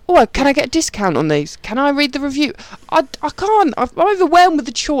site. Oh, can I get a discount on these? Can I read the review? I can't. I'm overwhelmed with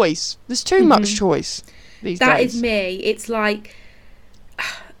the choice. There's too much choice these days. That is me. It's like,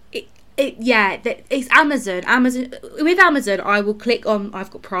 it's Amazon. With Amazon, I will click on, I've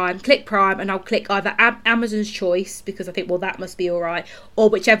got click Prime, and I'll click either Amazon's Choice, because I think, well, that must be all right, or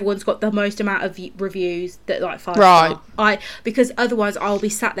whichever one's got the most amount of reviews that, like, 5 star. Because otherwise I'll be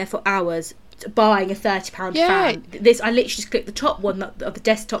sat there for hours buying a £30 fan. I literally just clicked the top one of the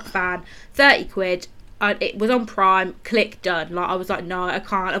desktop fan, 30 quid. It was on Prime, click done. Like, I was like, no, I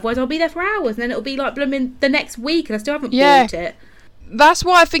can't, otherwise I'll be there for hours, and then it'll be like blooming the next week and I still haven't bought it. That's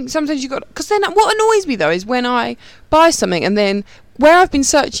why I think sometimes you've got... Because then what annoys me, though, is when I buy something and then where I've been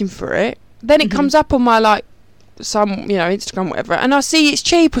searching for it, then it comes up on my, like, some, you know, Instagram, whatever, and I see it's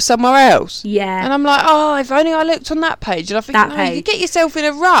cheaper somewhere else. Yeah. And I'm like, oh, if only I looked on that page. And I think, you could get yourself in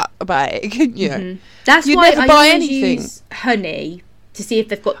a rut about it, couldn't you? That's You'd why never I buy always anything. use Honey to see if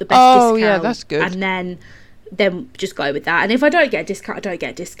they've got the best discount. Oh, yeah, that's good. And then just go with that. And if I don't get a discount, I don't get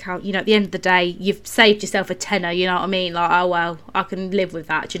a discount. You know, at the end of the day, you've saved yourself a tenner, you know what I mean? Like, oh, well, I can live with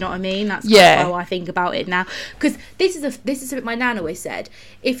that, do you know what I mean? That's kind of how I think about it now. Because this is something my nan always said.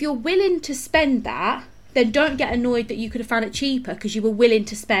 If you're willing to spend that, then don't get annoyed that you could have found it cheaper because you were willing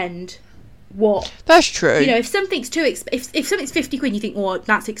to spend what. That's true. You know, if something's if something's 50 quid and you think, oh,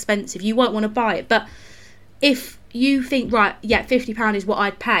 that's expensive, you won't want to buy it. But if you think, right, yeah, £50 is what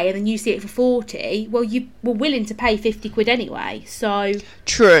I'd pay, and then you see it for 40, well, you were willing to pay 50 quid anyway. So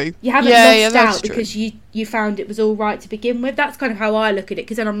true. You haven't lost out because you found it was all right to begin with. That's kind of how I look at it,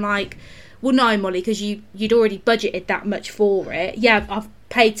 because then I'm like, well, no, Molly, because you'd already budgeted that much for it. Yeah, I've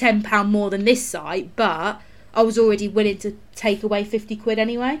paid £10 more than this site, but I was already willing to take away 50 quid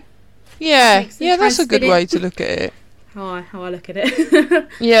anyway. Yeah, that's a good way to look at it. How I look at it.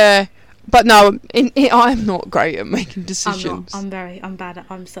 Yeah. But no, I'm not great at making decisions. I'm so bad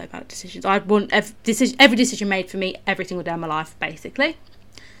at decisions. I want every decision made for me every single day of my life, basically.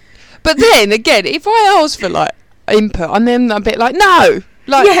 But then again, if I ask for, like, input, and then I'm a bit like, no,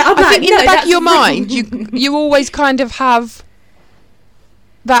 like, I think in the back of your mind, you always kind of have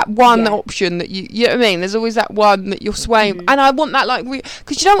that one option that you know what I mean. There's always that one that you're swaying, and I want that, like,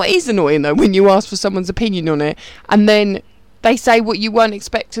 because you know what is annoying though, when you ask for someone's opinion on it, and then they say what you weren't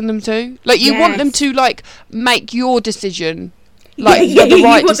expecting them to. Like, you want them to, like, make your decision, like, the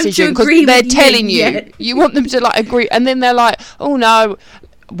right decision, because they're telling you. Yeah. You want them to, like, agree. And then they're like, oh, no,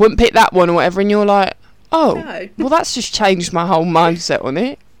 wouldn't pick that one or whatever. And you're like, oh, no. Well, that's just changed my whole mindset on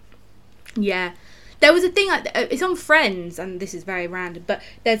it. Yeah. There was a thing, it's on Friends, and this is very random, but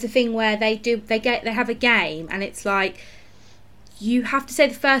there's a thing where they have a game, and it's like, you have to say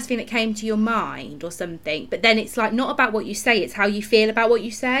the first thing that came to your mind or something, but then it's like not about what you say, it's how you feel about what you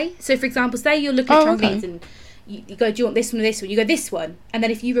say. So for example, say you're looking at trampolines and you go, do you want this one or this one? You go, this one. And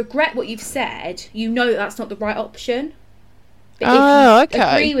then if you regret what you've said, you know that's not the right option. But if you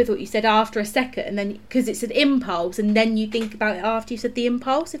agree with what you said after a second, and then because it's an impulse, and then you think about it after you said the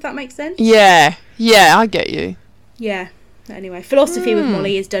impulse, if that makes sense. Yeah, I get you. Yeah. Anyway, philosophy with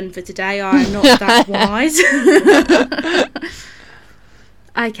Molly is done for today. I'm not that wise.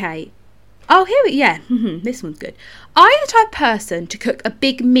 Okay. Oh, this one's good. Are you the type of person to cook a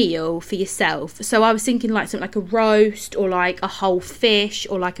big meal for yourself? So I was thinking like something like a roast, or like a whole fish,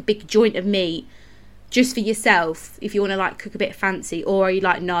 or like a big joint of meat, just for yourself, if you want to like cook a bit fancy. Or are you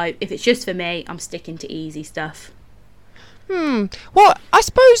like, no, if it's just for me, I'm sticking to easy stuff? Well, I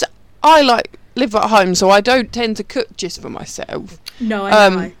suppose I like live at home, so I don't tend to cook just for myself. No, I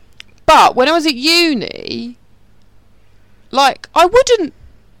know. But when I was at uni, like, I wouldn't,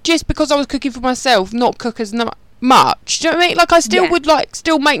 just because I was cooking for myself, not cook as much. Do you know what I mean? Like, I still would, like,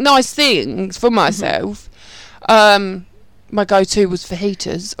 still make nice things for myself. my go-to was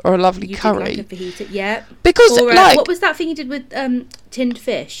fajitas or a lovely curry. Did like a fajita, yeah. Because or, like, what was that thing you did with tinned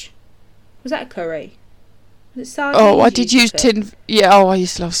fish? Was that a curry? Was it sardines? Oh, I did use tin. Yeah. Oh, I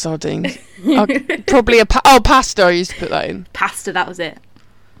used to love sardines. Probably pasta. I used to put that in. Pasta. That was it.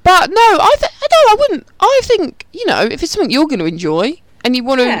 But no, I wouldn't. I think, you know, if it's something you're going to enjoy and you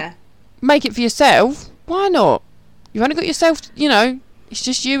want to make it for yourself, why not? You've only got yourself, you know. It's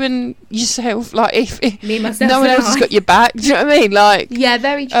just you and yourself. Like, if me, myself, no one else has got your back. Do you know what I mean? Like, yeah,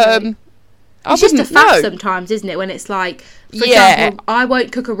 very true. It's just a fact sometimes, isn't it? When it's like, for example, I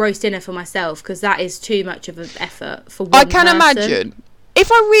won't cook a roast dinner for myself because that is too much of an effort for one person. I can imagine.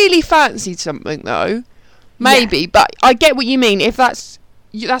 If I really fancied something, though, maybe. But I get what you mean. If that's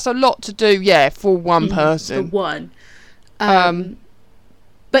a lot to do, for one person. For one.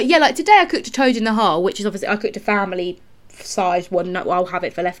 But yeah, like today I cooked a toad in the hole, which is obviously, I cooked a family size one. I'll have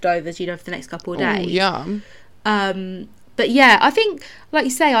it for leftovers, you know, for the next couple of days. Oh, yum. But yeah, I think, like you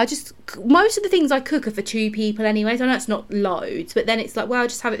say, most of the things I cook are for two people anyway, so I know it's not loads, but then it's like, well, I'll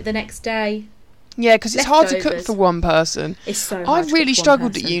just have it the next day. Yeah, because it's hard to cook for one person. It's so hard. I've really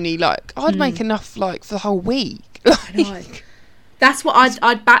struggled at uni. Like, I'd make enough, like, for the whole week. I know. That's what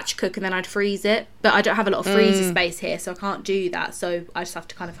I'd batch cook and then I'd freeze it, but I don't have a lot of freezer space here, so I can't do that. So I just have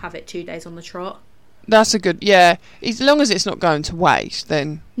to kind of have it 2 days on the trot. That's a good, yeah. As long as it's not going to waste,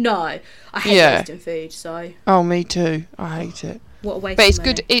 then. No, I hate wasting food. So. Oh, me too. I hate it. What a waste. But it's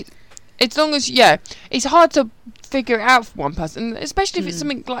good. As long as it's hard to figure it out for one person, especially if it's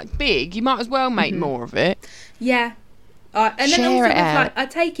something like big. You might as well make more of it. Yeah. And then also like, I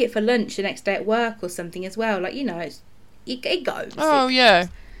take it for lunch the next day at work or something as well. Like, you know, it goes. Oh yeah.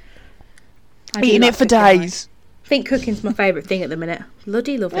 Eating it for days. I think cooking's my favourite thing at the minute.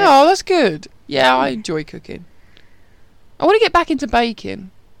 Bloody love it. Oh, that's good. Yeah, I enjoy cooking. I want to get back into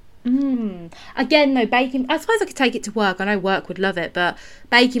baking. Again, though, baking, I suppose I could take it to work. I know work would love it, but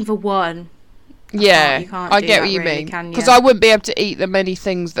baking for one. Yeah, you can't I get what you mean. Because I wouldn't be able to eat the many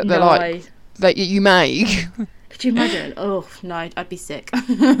things that they're like that you make. Could you imagine? Oh no, I'd be sick.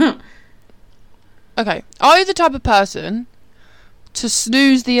 Okay, are you the type of person to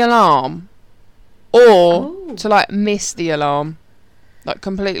snooze the alarm or to like miss the alarm, like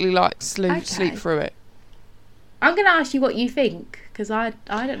completely like sleep through it? I'm going to ask you what you think, because I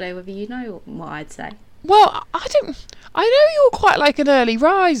don't know whether you know what I'd say. Well, I know you're quite like an early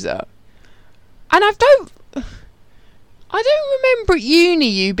riser, and I don't remember at uni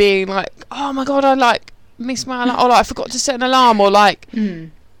you being like, oh my god, I like missed my alarm, or like I forgot to set an alarm, or like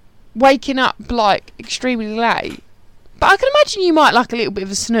waking up like extremely late. But I can imagine you might like a little bit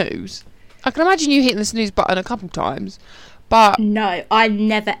of a snooze. I can imagine you hitting the snooze button a couple times, but no, I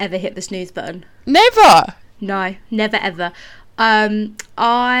never ever hit the snooze button. Never. No, never ever.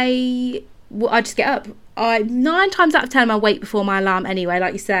 I just get up. 9 times out of 10 I wake before my alarm anyway.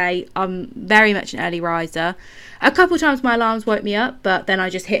 Like you say, I'm very much an early riser. A couple of times my alarms woke me up, but then I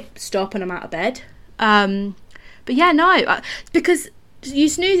just hit stop and I'm out of bed. But yeah, no, because you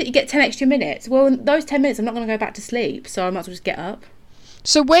snooze it, you get 10 extra minutes. Well, in those 10 minutes I'm not going to go back to sleep, so I might as well just get up.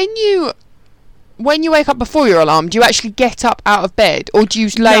 So when you wake up before your alarm, do you actually get up out of bed, or do you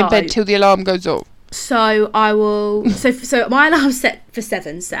lay in bed till the alarm goes off? So I will. So my alarm's set for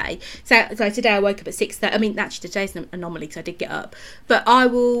 7. Say. So today I woke up at 6:30. I mean, actually today's an anomaly because I did get up. But I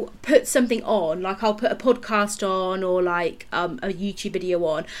will put something on, like I'll put a podcast on, or like a YouTube video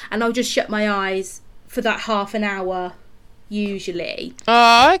on, and I'll just shut my eyes for that half an hour, usually.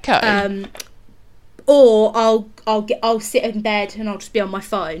 Oh, okay. Or I'll sit in bed and I'll just be on my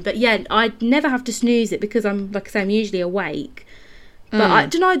phone. But yeah, I never have to snooze it because I'm, like I say, I'm usually awake. But I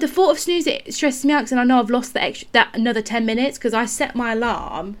don't know, the thought of snooze it stresses me out because I know I've lost that another 10 minutes because I set my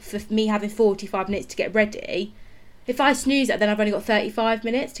alarm for me having 45 minutes to get ready. If I snooze it, then I've only got 35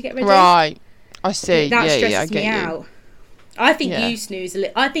 minutes to get ready. Right, I see. That stresses I get me out. I think you snooze a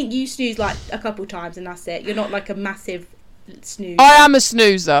little. I think you snooze like a couple times and that's it. You're not like a massive snoozer. I am a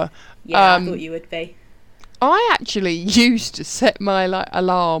snoozer. Yeah, I thought you would be. I actually used to set my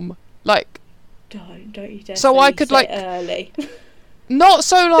alarm Don't you dare. So I could early. Not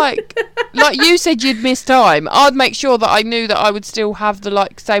so like you said you'd miss time. I'd make sure that I knew that I would still have the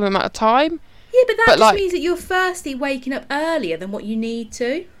same amount of time. Yeah, but that just means that you're firstly waking up earlier than what you need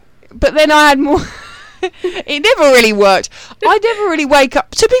to. But then I had more. It never really worked. I never really wake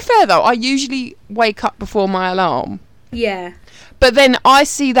up. To be fair though, I usually wake up before my alarm. Yeah. But then I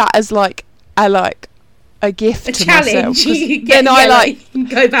see that as a gift to challenge. Myself. Then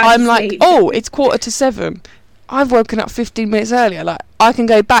go back. I'm like, oh, it's 7:15. I've woken up 15 minutes earlier. Like, I can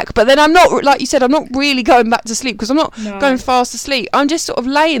go back. But then I'm not, like you said, I'm not really going back to sleep because I'm not going fast asleep. I'm just sort of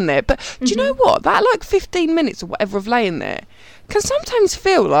laying there. But do you know what? That, like, 15 minutes or whatever of laying there can sometimes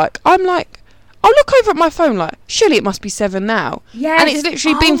feel like I'm like, I'll look over at my phone like, surely it must be 7 now. Yes. And it's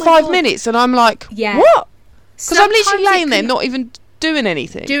literally been 5 minutes and I'm like, what? Because I'm literally laying there not even doing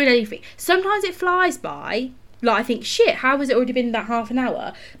anything. Sometimes it flies by. Like, I think, shit, how has it already been that half an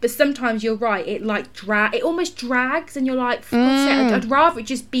hour? But sometimes you're right, it like it almost drags, and you're like, for God's sake, I'd rather it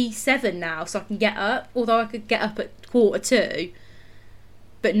just be 7 now so I can get up. Although I could get up at 1:45.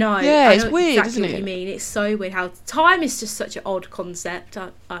 But no, yeah, it's weird, exactly isn't it? What you mean. It's so weird how time is just such an odd concept. I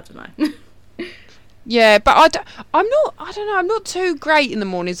don't know. Yeah, but I'm not too great in the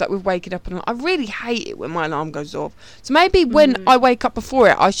mornings, like with waking up, and I really hate it when my alarm goes off. So maybe when I wake up before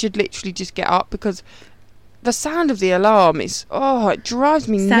it, I should literally just get up, because the sound of the alarm is, it drives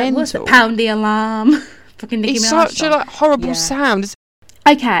me mental. What's the poundy alarm? Fucking Nicki Minaj. It's such a like horrible sound.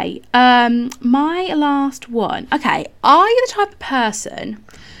 Okay, my last one. Okay, are you the type of person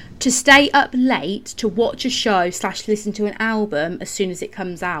to stay up late to watch a show / listen to an album as soon as it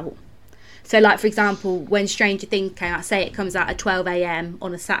comes out? So, like, for example, when Stranger Things came out, say it comes out at 12 a.m.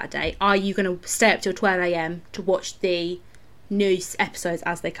 on a Saturday, are you going to stay up till 12 a.m. to watch the new episodes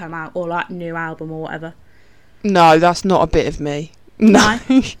as they come out, or like new album or whatever? No, that's not a bit of me. No.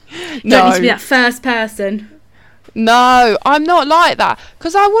 No. Don't need to be that first person. No, I'm not like that,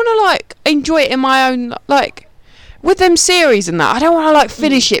 because I want to like enjoy it in my own, like, with them series and that. I don't want to like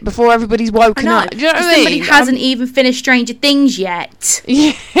finish it before everybody's woken up. Do you know what I mean? Somebody hasn't even finished Stranger Things yet.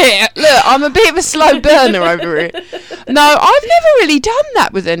 Yeah, look, I'm a bit of a slow burner over it. No, I've never really done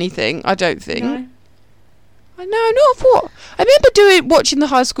that with anything, I don't think. No. No, not what. I remember watching the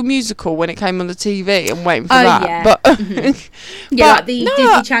High School Musical when it came on the TV and waiting for that. Yeah. But yeah, like the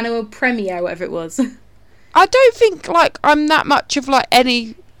Disney Channel premiere, whatever it was. I don't think like I'm that much of like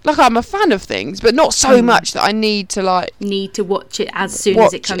any, like, I'm a fan of things, but not so much that I need to watch it as soon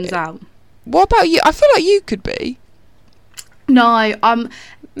as it comes out. What about you? I feel like you could be. No, I'm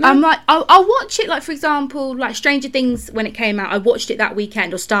like, I'll watch it, like, for example, like Stranger Things, when it came out, I watched it that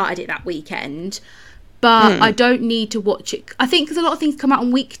weekend, or started it that weekend. But I don't need to watch it. I think because a lot of things come out on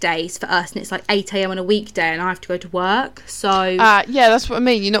weekdays for us, and it's like 8 a.m. on a weekday, and I have to go to work. So yeah, that's what I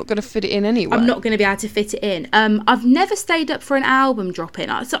mean. You're not going to fit it in anyway. I'm not going to be able to fit it in. I've never stayed up for an album dropping.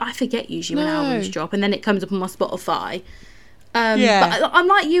 So I forget usually when albums drop, and then it comes up on my Spotify. But I'm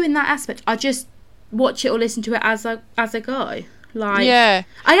like you in that aspect. I just watch it or listen to it as I go. Like, I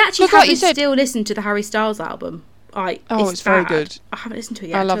actually haven't still listened to the Harry Styles album. It's very good. I haven't listened to it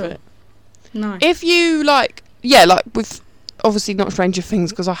yet. I love it. No. If you like with obviously not Stranger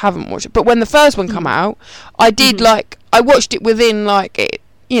Things because I haven't watched it, but when the first one came out, I did I watched it within a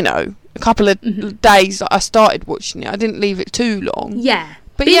couple of days that I started watching it. I didn't leave it too long. Yeah,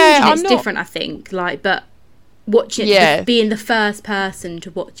 but it's different. I think but watching it, being the first person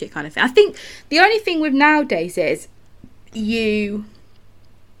to watch it, kind of thing. I think the only thing with nowadays is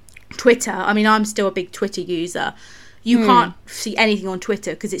Twitter. I mean, I'm still a big Twitter user. You can't see anything on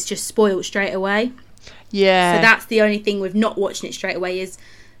Twitter because it's just spoiled straight away. Yeah. So that's the only thing with not watching it straight away, is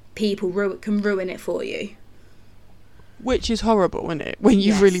people can ruin it for you. Which is horrible, isn't it? When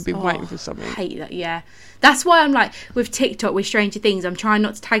you've really been waiting for something. I hate that, yeah. That's why I'm like, with TikTok, with Stranger Things, I'm trying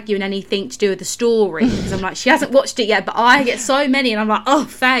not to tag you in anything to do with the story. Because I'm like, she hasn't watched it yet, but I get so many, and I'm like, oh,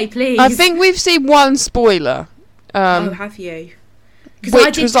 Faye, please. I think we've seen one spoiler. Have you? Because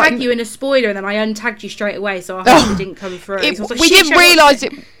I did tag you in a spoiler, and then I untagged you straight away, so I hope it didn't come through. We didn't realise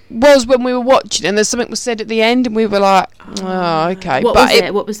it was when we were watching, and there's something was said at the end, and we were like, oh okay. What was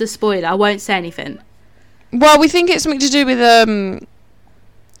it? What was the spoiler? I won't say anything. Well, we think it's something to do with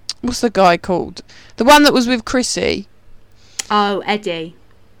what's the guy called? The one that was with Chrissy. Oh, Eddie.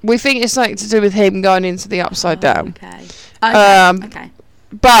 We think it's something to do with him going into the Upside Down. Okay. Okay.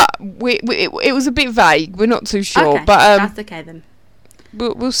 But it was a bit vague. We're not too sure. Okay. But that's okay then.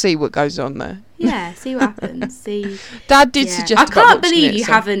 We'll see what goes on there. Yeah, see what happens. See. Dad did suggest. I can't believe you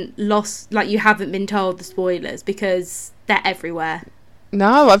haven't you haven't been told the spoilers, because they're everywhere.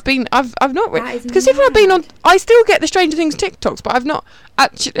 No, I've not really, because even I've been on, I still get the Stranger Things TikToks, but I've not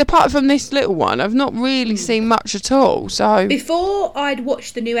actually, apart from this little one, I've not really seen much at all. So before I'd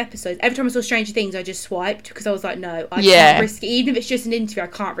watched the new episodes, every time I saw Stranger Things, I just swiped, because I was like, no, I can't risk it. Even if it's just an interview, I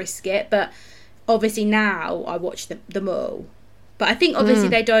can't risk it. But obviously now I watch them all. But I think obviously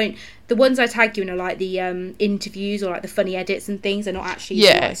they don't. The ones I tag you in are like the interviews or like the funny edits and things. They're not actually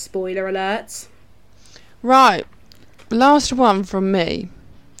like spoiler alerts. Right. Last one from me.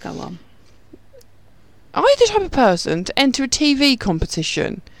 Go on. Are you the type of person to enter a TV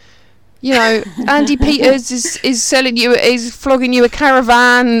competition you know, Andy Peters is flogging you a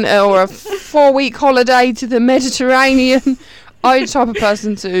caravan or a 4-week holiday to the Mediterranean. Are you the type of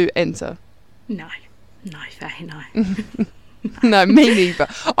person to enter? No, Faye, no. No, me neither.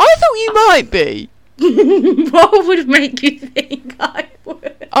 I thought you might be. What would make you think I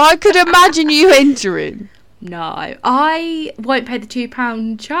would? I could imagine you entering. No, I won't pay the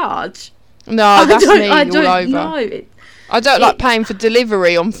 £2 charge. No, that's me all over. No. I don't like paying for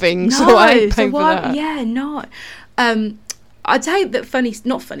delivery on things, so I ain't paying for that. Yeah, no. I'd say that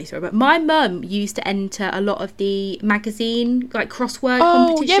not funny story, but my mum used to enter a lot of the magazine like crossword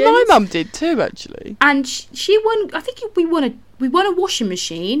competitions. Yeah, my mum did too, actually. And she won. I think we won a washing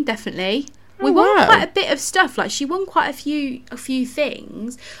machine, definitely. We won quite a bit of stuff. Like she won quite a few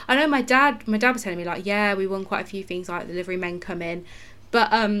things. I know my dad was telling me like, yeah, we won quite a few things like delivery men come in.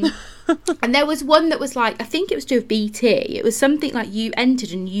 But and there was one that was like, I think it was to do with BT. It was something like you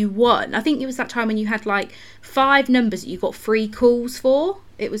entered and you won. I think it was that time when you had like 5 numbers that you got free calls for.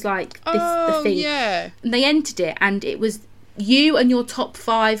 It was like the thing. Yeah. And they entered it, and it was you and your top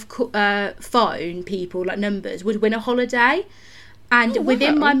 5 phone people, like numbers, would win a holiday. And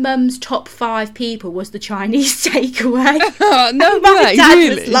within my mum's top 5 people was the Chinese takeaway. No my way, dad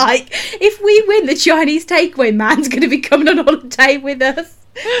really? was like, if we win, the Chinese takeaway man's going to be coming on holiday with us.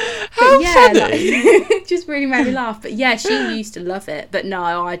 How funny. It just really made me laugh. But yeah, she used to love it. But no,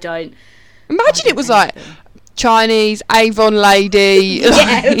 I don't. Imagine it was like Chinese, Avon lady.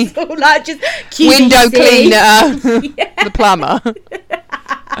 Yeah, it was all like just QVC. Window cleaner. Yeah. The plumber.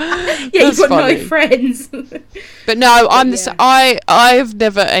 Yeah, you've got no friends. But no, I've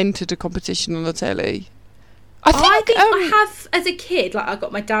never entered a competition on the telly. I think I have as a kid. Like I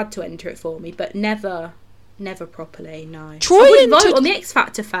got my dad to enter it for me, but never properly. No. Troy I wouldn't vote on the X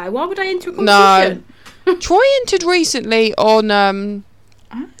Factor fair. Why would I enter a competition? No. Troy entered recently on.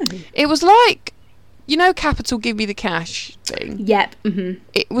 It was like, you know, Capital Give Me the Cash thing. Yep. Mm-hmm.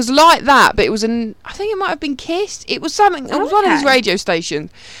 It was like that, but it was I think it might have been Kiss. It was something. It was one of these radio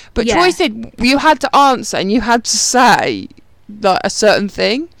stations. But Troy said you had to answer and you had to say like a certain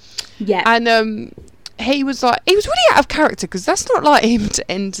thing. Yeah. And he was really out of character because that's not like him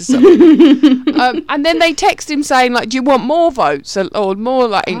to enter something. And then they text him saying like, do you want more votes or more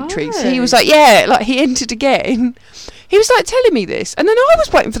like entries? So he was like, yeah, like he entered again. He was like telling me this, and then I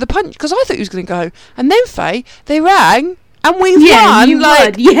was waiting for the punch because I thought he was going to go. And then Faye, they rang and we won. You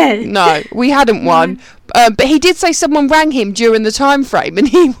won. Yeah. No, we hadn't won. But he did say someone rang him during the time frame, and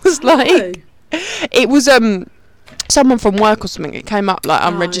he was like, it was someone from work or something. It came up like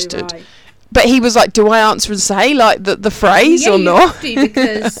unregistered. Right. But he was like, do I answer and say like the phrase or not? Yeah,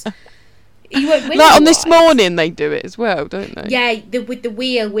 because you won't win. Like on This Morning, they do it as well, don't they? Yeah, with the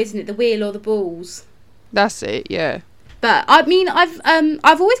wheel, isn't it? The wheel or the balls. That's it. Yeah. But I mean, I've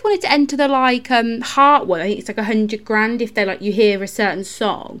always wanted to enter the like heart one. I think it's like $100,000 if they like you hear a certain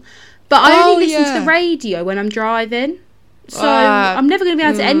song. But I only listen to the radio when I'm driving, so I'm never going to be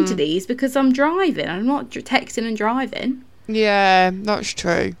able to enter these because I'm driving. I'm not texting and driving. Yeah, that's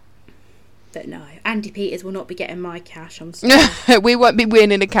true. But no, Andy Peters will not be getting my cash. I'm sorry. We won't be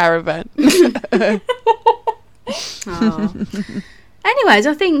winning a caravan. Anyways,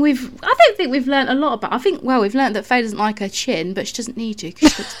 I don't think we've learnt a lot about. We've learnt that Faye doesn't like her chin, but she doesn't need to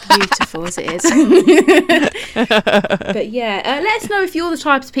because she looks beautiful as it is. But yeah, let us know if you're the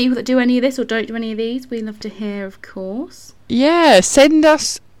types of people that do any of this or don't do any of these. We love to hear, of course. Yeah, send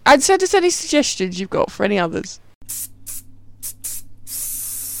us any suggestions you've got for any others.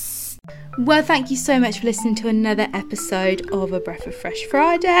 Well, thank you so much for listening to another episode of A Breath of Fresh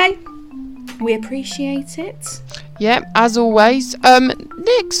Friday. We appreciate it. Yeah, as always.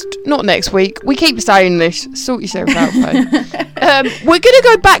 Not next week. We keep saying this. Sort yourself out, Faye. We're going to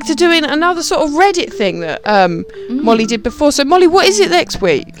go back to doing another sort of Reddit thing that Molly did before. So, Molly, what is it next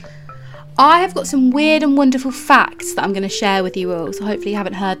week? I have got some weird and wonderful facts that I'm going to share with you all. So hopefully you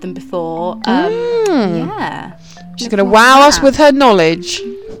haven't heard them before. Yeah. She's going to wow us with her knowledge.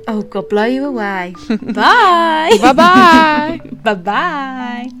 Oh, God, blow you away. Bye. Bye-bye.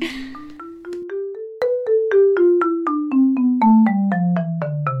 Bye-bye.